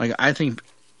I think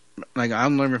I'll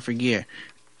never forget,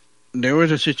 there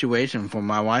was a situation for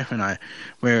my wife and I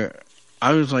where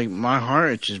I was like, my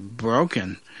heart is just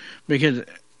broken because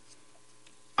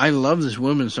I love this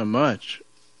woman so much,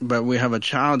 but we have a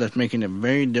child that's making it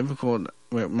very difficult.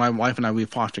 My wife and I, we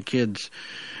foster kids,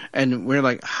 and we're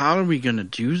like, how are we going to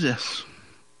do this?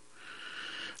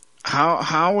 How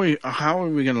are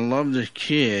we going to love this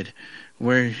kid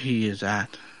where he is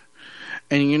at?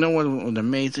 And you know what was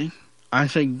amazing? I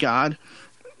said, God,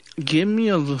 give me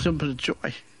a little bit of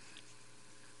joy.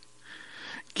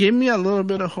 Give me a little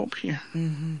bit of hope here.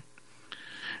 Mm-hmm.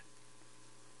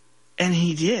 And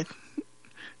He did.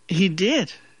 He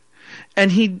did. And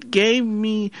He gave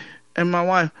me and my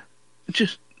wife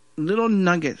just little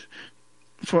nuggets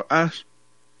for us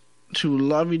to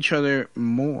love each other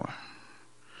more.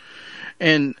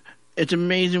 And it's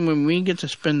amazing when we get to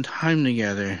spend time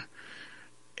together.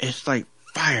 It's like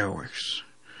fireworks.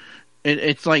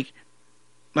 It's like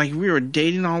we were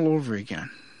dating all over again.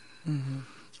 Mm-hmm.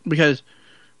 Because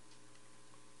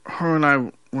her and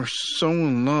I were so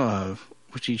in love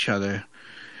with each other,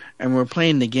 and we're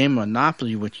playing the game of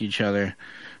Monopoly with each other,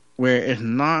 where it's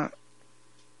not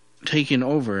taking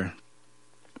over.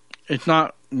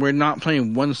 We're not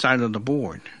playing one side of the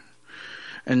board,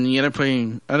 and the other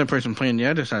person playing the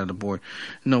other side of the board.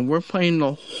 No, we're playing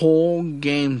the whole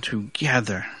game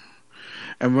together,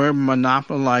 and we're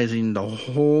monopolizing the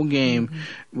whole game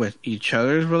with each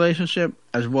other's relationship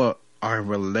as well as our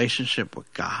relationship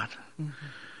with God. Mm-hmm.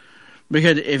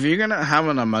 Because if you're going to have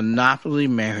a monopoly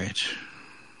marriage,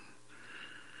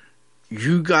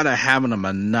 you got to have a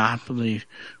monopoly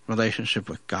relationship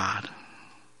with God.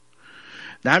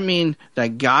 That means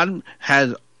that God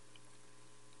has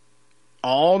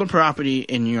all the property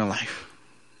in your life.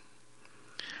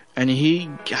 And He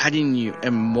guiding you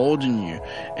and molding you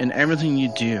in everything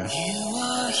you do.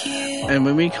 And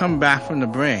when we come back from the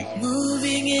break,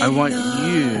 I want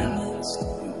you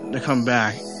to come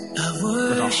back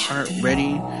with a heart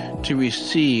ready to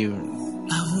receive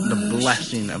the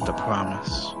blessing of the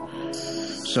promise.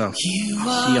 So, I'll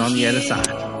see you on the other side.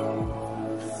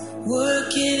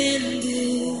 Working in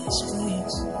this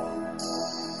place,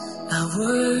 I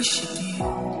worship you.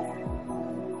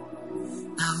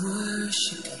 I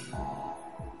worship you.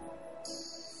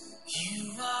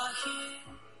 You are here.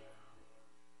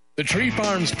 The Tree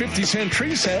Farms 50-cent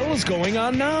tree sale is going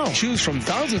on now. Choose from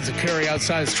thousands of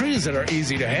carry-out-size trees that are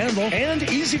easy to handle and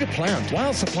easy to plant.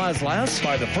 While supplies last,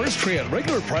 buy the first tree at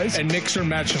regular price and mix or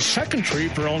match a second tree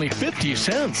for only 50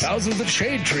 cents. Thousands of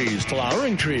shade trees,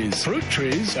 flowering trees, fruit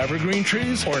trees, evergreen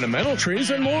trees, ornamental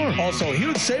trees, and more. Also,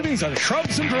 huge savings on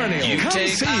shrubs and perennials. You Come take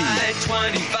see.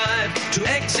 I-25 to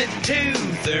exit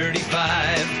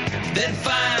 235, then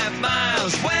 5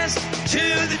 miles west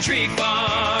to the Tree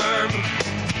Farm.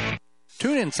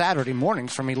 Tune in Saturday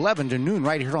mornings from 11 to noon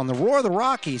right here on the Roar of the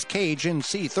Rockies,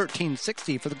 KHNC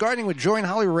 1360 for the Gardening with Joy and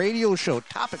Holly radio show.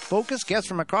 Topic focus, guests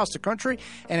from across the country,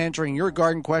 and answering your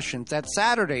garden questions. That's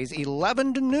Saturdays,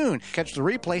 11 to noon. Catch the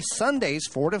replay Sundays,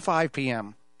 4 to 5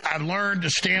 p.m. I've learned to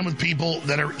stand with people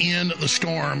that are in the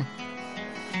storm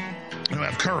who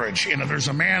have courage. You know, there's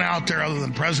a man out there other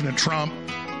than President Trump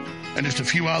and just a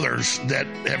few others that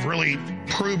have really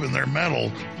proven their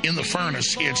mettle in the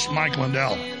furnace. It's Mike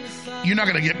Lindell. You're not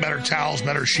going to get better towels,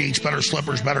 better sheets, better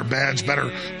slippers, better beds, better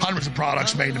hundreds of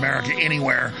products made in America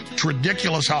anywhere. It's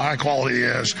ridiculous how high quality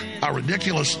it is, how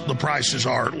ridiculous the prices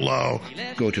are low.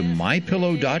 Go to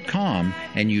MyPillow.com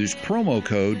and use promo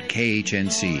code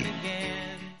KHNC.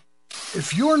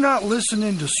 If you're not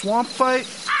listening to Swamp Fight,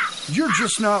 you're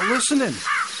just not listening.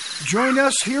 Join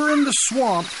us here in the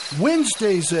swamp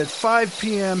Wednesdays at 5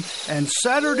 p.m. and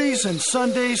Saturdays and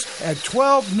Sundays at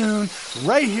 12 noon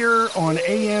right here on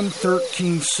AM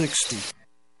 1360.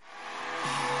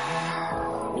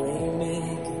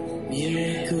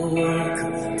 Miracle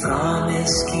worker,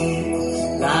 promise keep,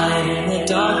 light in the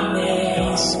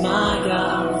darkness, my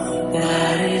God,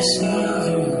 that is who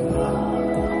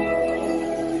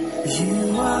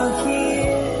you are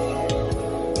here,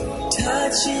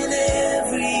 touching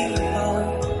every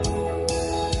heart.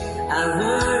 I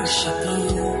worship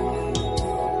you,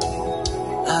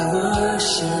 I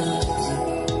worship you.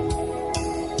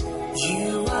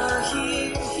 You are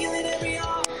here, healing every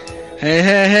heart.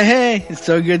 Hey, it's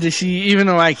so good to see you, even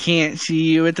though I can't see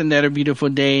you. It's another beautiful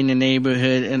day in the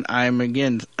neighborhood, and I'm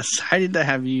again excited to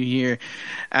have you here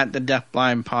at the Deaf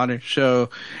Blind Potter Show.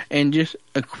 And just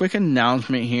a quick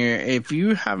announcement here, if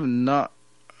you have not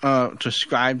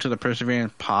subscribe to the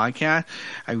Perseverance podcast,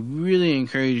 I really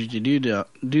encourage you to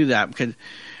do that, because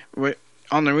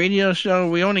on the radio show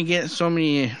we only get so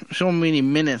many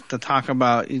minutes to talk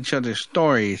about each other's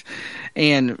stories,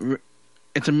 and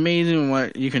it's amazing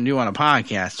what you can do on a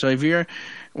podcast. So if you're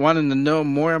wanting to know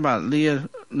more about Leah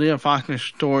Faulkner's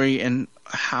story and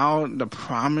how the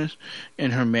promise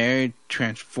in her marriage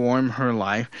transformed her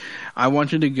life, I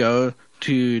want you to go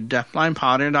to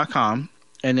deafblindpotter.com,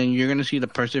 and then you're going to see the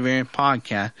Perseverance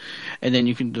podcast, and then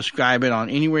you can describe it on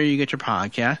anywhere you get your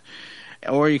podcast,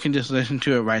 or you can just listen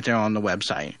to it right there on the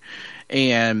website.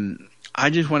 And I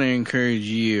just want to encourage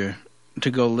you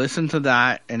to go listen to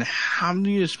that and have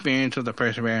the experience of the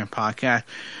Perseverance podcast,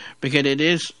 because it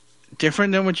is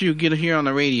different than what you get here on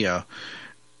the radio,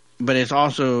 but it's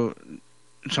also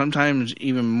sometimes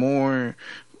even more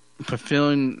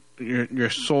fulfilling your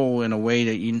soul in a way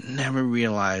that you never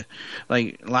realized.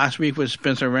 Like last week with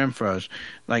Spencer Renfro's,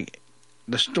 like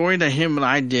the story that him and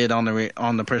I did on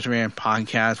the Perseverance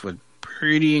podcast was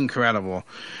pretty incredible,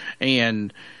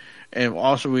 and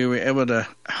also we were able to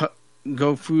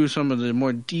go through some of the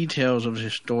more details of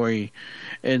his story.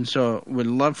 And so we'd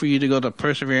love for you to go to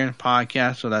Perseverance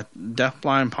Podcast, so that's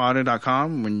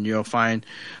deafblindpotter.com, when you'll find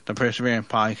the Perseverance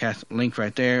Podcast link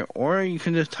right there, or you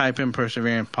can just type in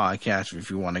Perseverance Podcast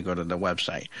if you want to go to the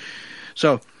website.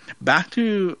 So back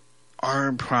to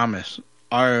our promise,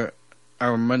 our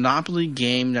Monopoly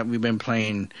game that we've been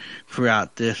playing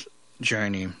throughout this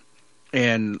journey.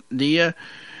 And Leah,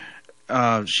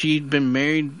 she'd been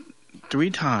married 3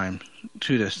 times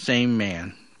to the same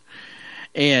man,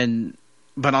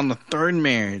 but on the third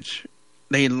marriage,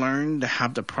 they learned to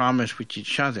have the promise with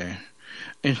each other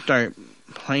and start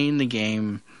playing the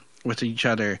game with each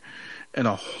other in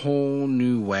a whole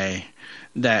new way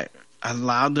that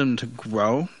allowed them to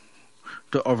grow,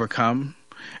 to overcome,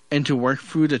 and to work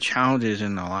through the challenges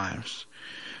in their lives.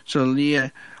 So,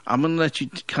 Leah, I'm going to let you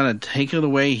kind of take it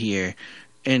away here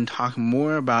and talk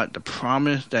more about the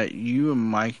promise that you and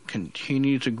Mike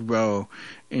continue to grow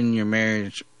in your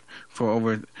marriage for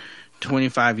over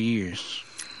 25 years.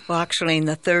 Well, actually, in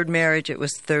the third marriage, it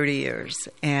was 30 years.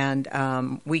 And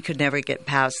we could never get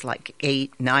past like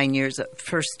 8, 9 years. The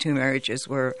first 2 marriages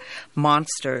were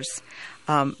monsters.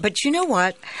 But you know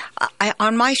what?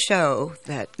 On my show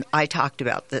that I talked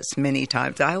about this many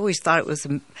times, I always thought it was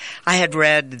 – I had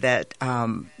read that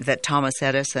that Thomas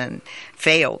Edison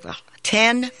failed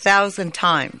 10,000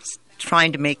 times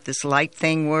trying to make this light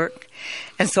thing work.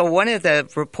 And so one of the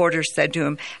reporters said to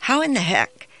him, how in the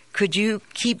heck could you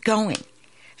keep going?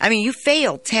 I mean, you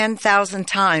failed 10,000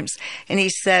 times. And he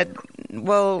said,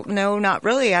 well, no, not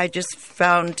really. I just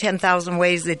found 10,000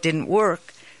 ways it didn't work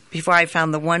before I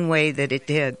found the one way that it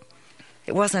did.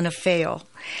 It wasn't a fail.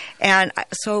 And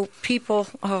so people,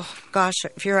 oh gosh,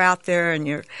 if you're out there and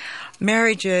your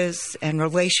marriages and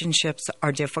relationships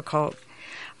are difficult,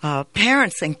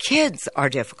 parents and kids are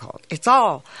difficult. It's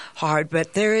all hard,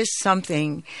 but there is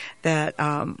something that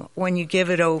when you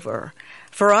give it over,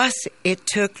 for us, it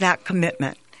took that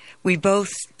commitment. We both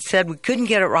said we couldn't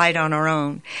get it right on our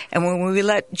own. And when we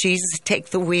let Jesus take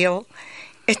the wheel,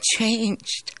 it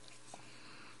changed.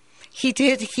 He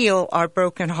did heal our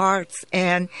broken hearts,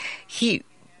 and he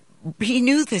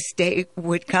knew this day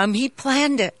would come. He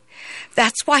planned it.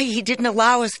 That's why he didn't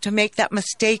allow us to make that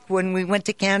mistake when we went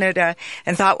to Canada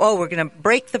and thought, oh, we're going to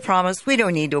break the promise. We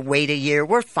don't need to wait a year.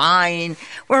 We're fine.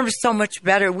 We're so much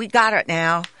better. We got it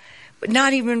now. But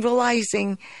not even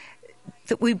realizing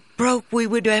that we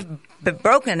would have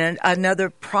broken another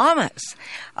promise.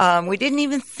 We didn't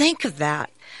even think of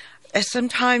that.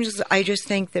 Sometimes I just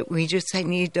think that we just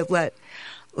need to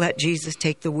let Jesus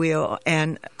take the wheel.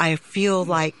 And I feel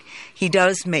like he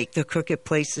does make the crooked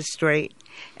places straight,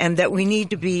 and that we need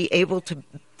to be able to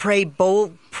pray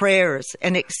bold prayers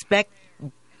and expect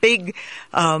big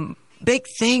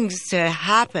things to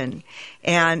happen.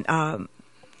 And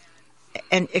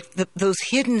if those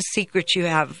hidden secrets you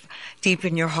have deep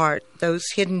in your heart, those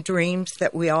hidden dreams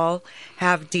that we all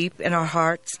have deep in our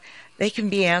hearts, they can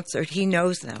be answered. He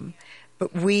knows them.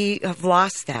 But we have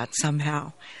lost that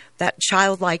somehow, that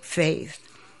childlike faith.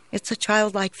 It's a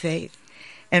childlike faith.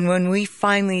 And when we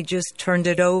finally just turned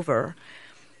it over,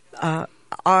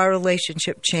 our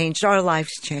relationship changed. Our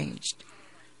lives changed.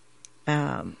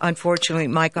 Unfortunately,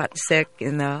 Mike got sick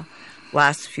in the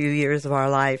last few years of our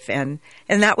life, and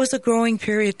that was a growing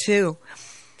period too.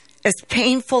 As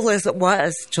painful as it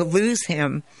was to lose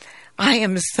him, I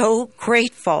am so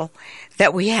grateful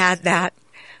that we had that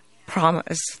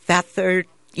promise, that third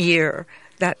year,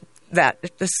 that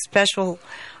the special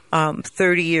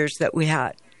 30 years that we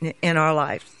had in our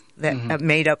life that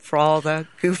made up for all the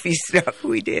goofy stuff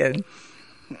we did.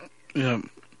 Yeah,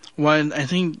 well, I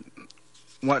think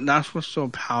that's what's so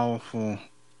powerful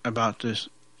about this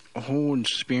whole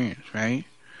experience, right?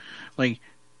 Like,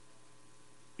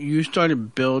 you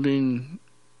started building,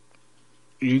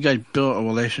 you guys built a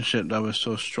relationship that was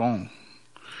so strong,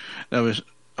 that was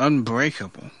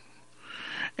unbreakable,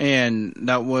 and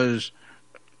that was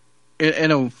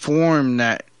in a form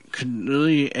that could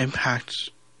really impact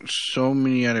so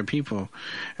many other people.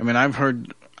 I mean, I've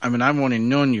only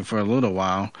known you for a little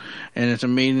while, and it's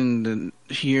amazing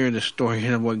to hear the story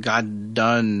of what God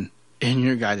done in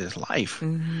your guys' life,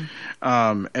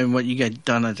 and what you guys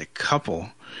done as a couple,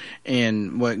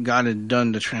 and what God had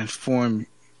done to transform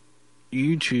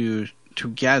you two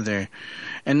together.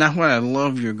 And that's why I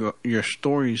love your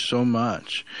story so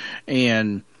much.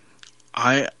 And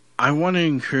I want to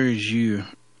encourage you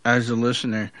as a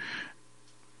listener,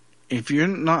 if you're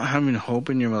not having hope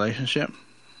in your relationship,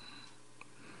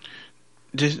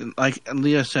 just like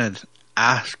Leah said,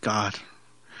 ask God.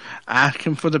 Ask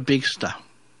him for the big stuff.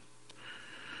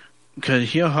 Because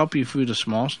he'll help you through the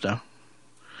small stuff.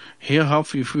 He'll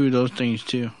help you through those things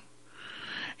too.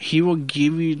 He will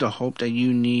give you the hope that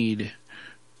you need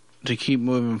to keep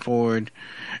moving forward.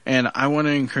 And I want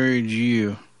to encourage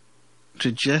you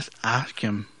to just ask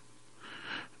him,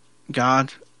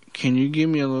 God, can you give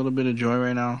me a little bit of joy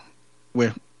right now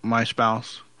with my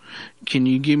spouse? Can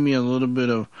you give me a little bit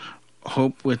of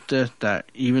hope with this, that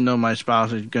even though my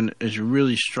spouse is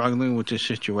really struggling with this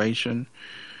situation,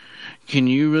 can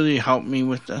you really help me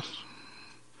with this?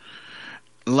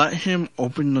 Let him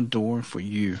open the door for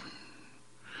you.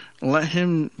 Let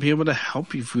him be able to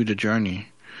help you through the journey.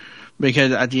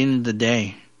 Because at the end of the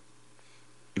day,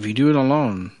 if you do it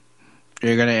alone,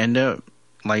 you're going to end up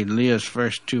like Leah's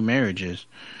first 2 marriages.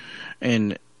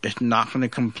 And it's not going to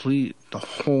complete the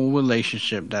whole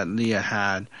relationship that Leah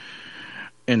had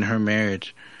in her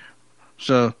marriage.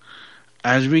 So,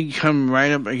 as we come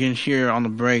right up against here on the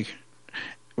break,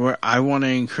 where I want to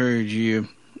encourage you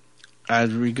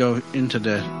as we go into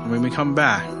this, when we come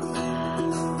back,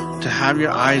 to have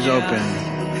your eyes open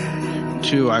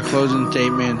to our closing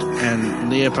statement and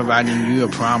Leah providing you a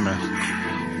promise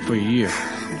for you.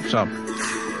 So,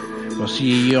 we'll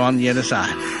see you on the other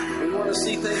side. We want to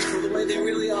see things for the way they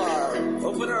really are.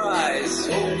 Open our eyes.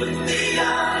 Open the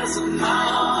eyes of my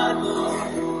heart, Lord.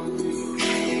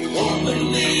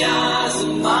 Open the eyes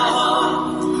of my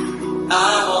heart.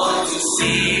 I want to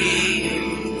see.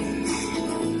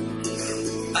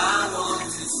 I want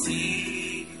to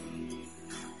see.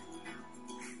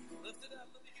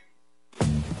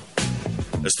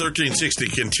 As 1360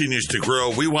 continues to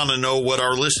grow, we want to know what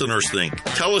our listeners think.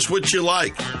 Tell us what you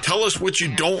like. Tell us what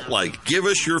you don't like. Give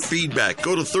us your feedback.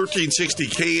 Go to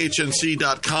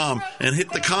 1360khnc.com and hit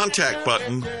the contact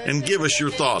button and give us your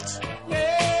thoughts.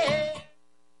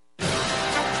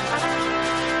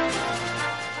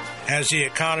 As the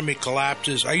economy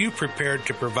collapses, are you prepared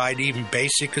to provide even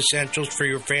basic essentials for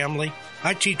your family?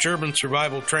 I teach urban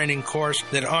survival training course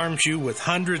that arms you with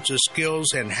hundreds of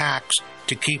skills and hacks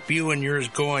to keep you and yours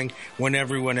going when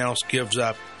everyone else gives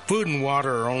up. Food and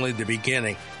water are only the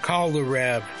beginning. Call the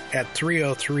Rev at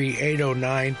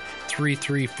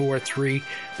 303-809-3343.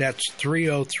 That's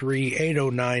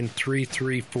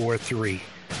 303-809-3343.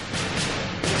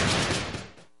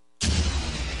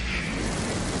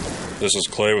 This is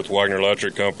Clay with Wagner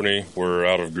Electric Company. We're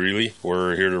out of Greeley.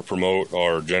 We're here to promote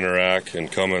our Generac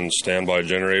and Cummins standby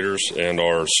generators and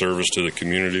our service to the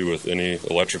community with any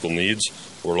electrical needs.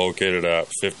 We're located at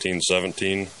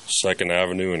 1517 2nd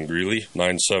Avenue in Greeley,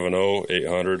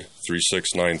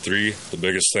 970-800-3693. The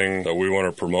biggest thing that we want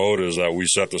to promote is that we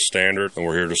set the standard, and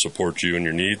we're here to support you and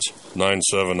your needs.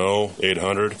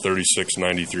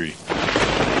 970-800-3693.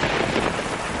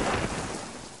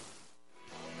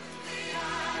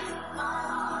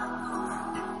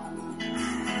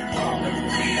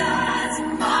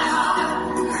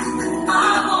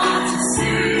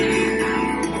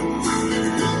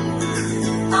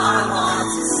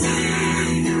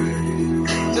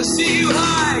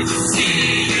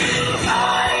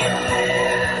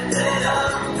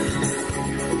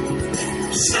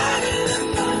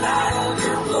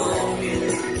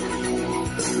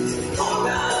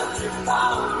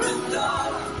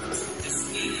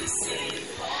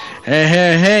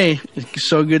 Hey, it's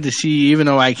so good to see you, even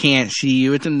though I can't see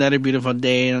you. It's another beautiful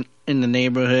day in the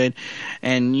neighborhood,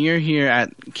 and you're here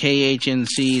at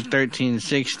KHNC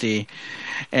 1360,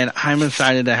 and I'm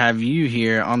excited to have you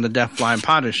here on the Deaf Blind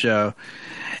Potter Show.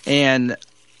 And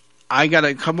I got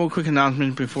a couple quick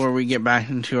announcements before we get back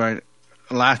into our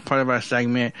last part of our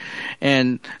segment,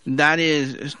 and that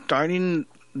is starting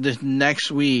this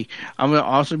next week, I'm going to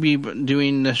also be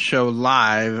doing this show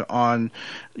live on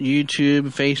YouTube,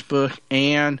 Facebook,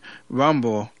 and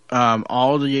Rumble.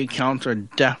 All the accounts are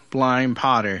Deaf Blind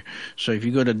Potter. So if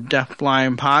you go to Deaf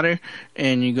Blind Potter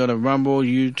and you go to Rumble,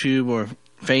 YouTube, or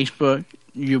Facebook,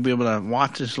 you'll be able to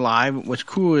watch this live. What's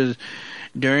cool is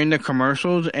during the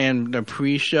commercials and the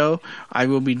pre-show, I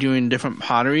will be doing different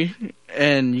pottery,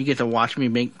 and you get to watch me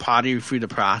make pottery through the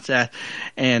process,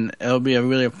 and it'll be a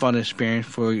really fun experience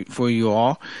for you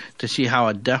all to see how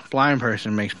a deaf-blind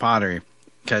person makes pottery,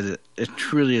 because it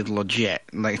truly is legit.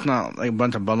 Like, it's not like a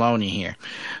bunch of baloney here.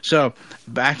 So,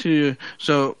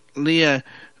 Leah,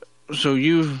 so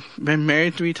you've been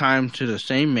married 3 times to the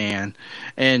same man,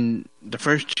 and the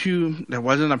first 2, there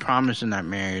wasn't a promise in that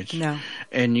marriage. No.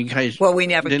 And you guys we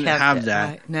never didn't kept have it, that.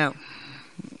 right? No.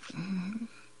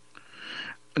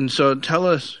 And so tell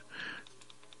us,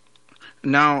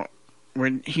 now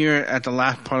we're here at the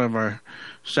last part of our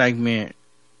segment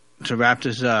to wrap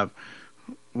this up.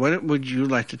 What would you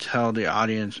like to tell the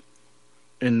audience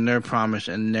in their promise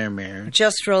and their marriage?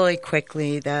 Just really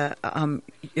quickly, that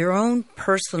your own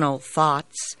personal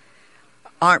thoughts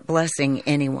aren't blessing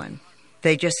anyone.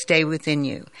 They just stay within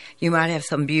you. You might have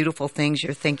some beautiful things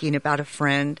you're thinking about a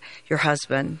friend, your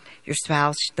husband, your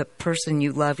spouse, the person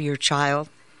you love, your child.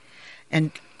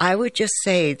 And I would just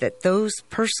say that those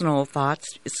personal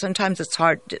thoughts, sometimes it's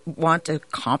hard to want to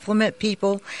compliment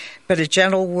people, but a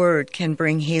gentle word can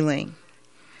bring healing.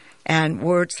 And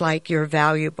words like you're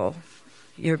valuable,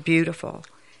 you're beautiful,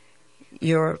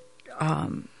 you're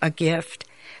a gift.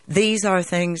 These are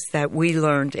things that we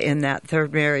learned in that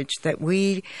third marriage that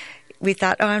we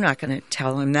thought, oh, I'm not going to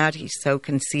tell him that. He's so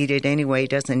conceited anyway, he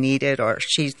doesn't need it, or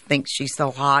she thinks she's so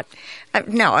hot.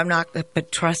 No, I'm not,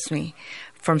 but trust me,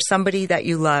 from somebody that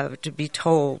you love, to be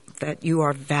told that you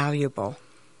are valuable,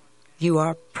 you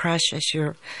are precious.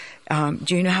 Do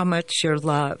you know how much you're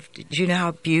loved? Do you know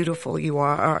how beautiful you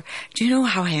are? Or do you know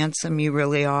how handsome you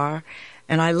really are?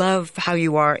 And I love how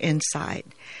you are inside.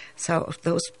 So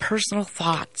those personal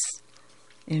thoughts,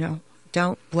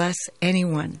 don't bless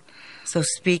anyone. So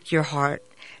speak your heart,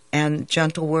 and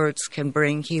gentle words can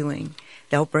bring healing.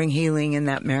 They'll bring healing in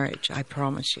that marriage, I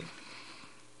promise you.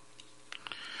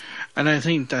 And I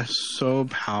think that's so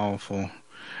powerful.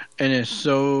 And it's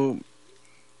so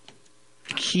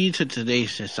key to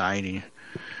today's society,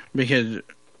 because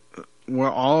we're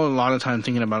all a lot of time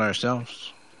thinking about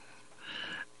ourselves.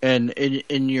 And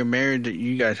in your marriage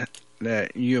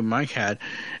that you and Mike had,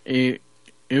 it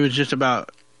was just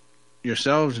about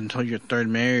yourselves until your third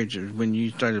marriage, when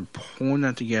you started pulling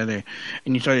that together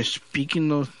and you started speaking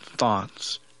those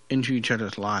thoughts into each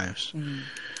other's lives. Mm-hmm.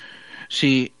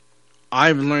 See,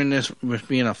 I've learned this with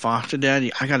being a foster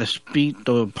daddy. I got to speak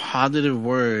those positive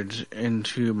words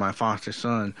into my foster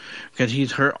son, because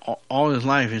he's hurt all his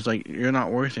life. He's like, you're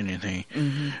not worth anything.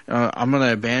 Mm-hmm. I'm going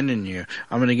to abandon you.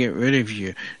 I'm going to get rid of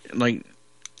you. But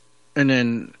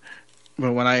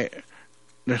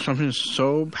there's something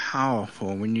so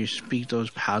powerful when you speak those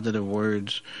positive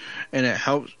words, and it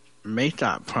helps make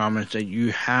that promise that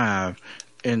you have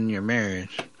in your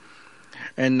marriage.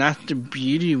 And that's the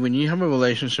beauty. When you have a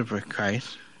relationship with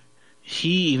Christ,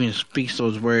 He even speaks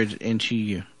those words into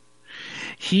you.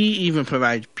 He even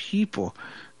provides people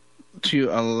to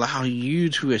allow you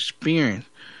to experience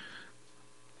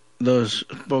those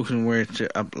spoken words,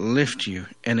 to uplift you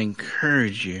and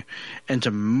encourage you and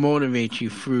to motivate you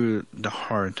through the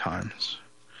hard times.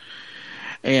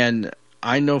 And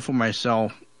I know for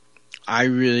myself, I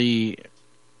really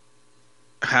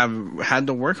have had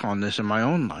to work on this in my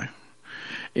own life.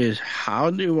 Is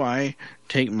how do I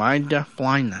take my deaf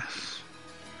blindness?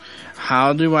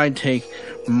 How do I take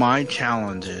my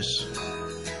challenges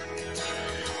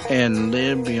and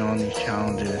live beyond these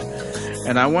challenges?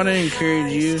 And I want to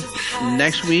encourage you,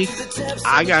 next week,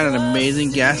 I got an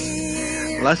amazing guest.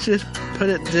 Let's just put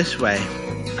it this way.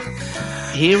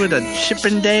 He was a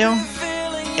Chippendale,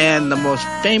 and the most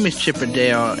famous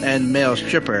Chippendale and male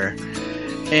stripper.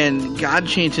 And God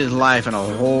changed his life in a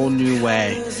whole new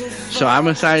way. So I'm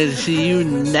excited to see you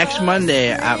next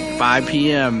Monday at 5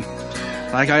 p.m.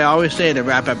 Like I always say to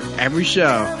wrap up every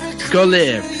show, go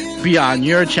live beyond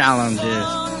your challenges.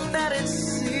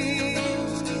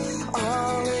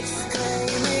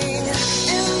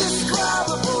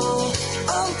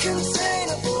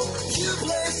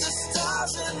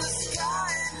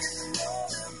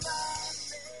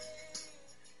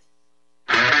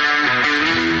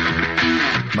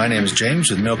 My name is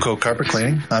James with Milco Carpet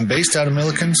Cleaning. I'm based out of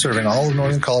Milliken, serving all of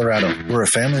northern Colorado. We're a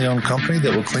family-owned company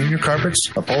that will clean your carpets,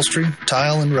 upholstery,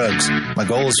 tile, and rugs. My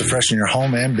goal is to freshen your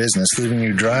home and business, leaving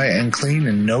you dry and clean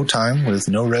in no time with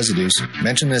no residues.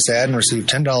 Mention this ad and receive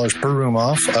 $10 per room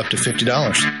off, up to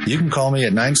 $50. You can call me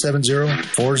at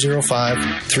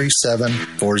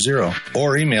 970-405-3740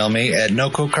 or email me at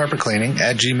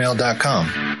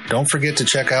nococarpetcleaning@gmail.com. Don't forget to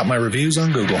check out my reviews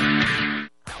on Google.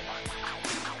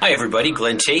 Hi, everybody.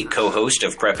 Glenn Tate, co-host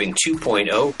of Prepping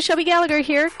 2.0. Shelby Gallagher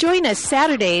here. Join us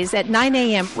Saturdays at 9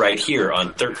 a.m. right here on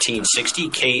 1360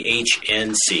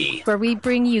 KHNC, where we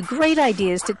bring you great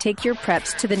ideas to take your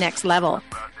preps to the next level.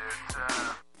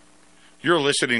 You're listening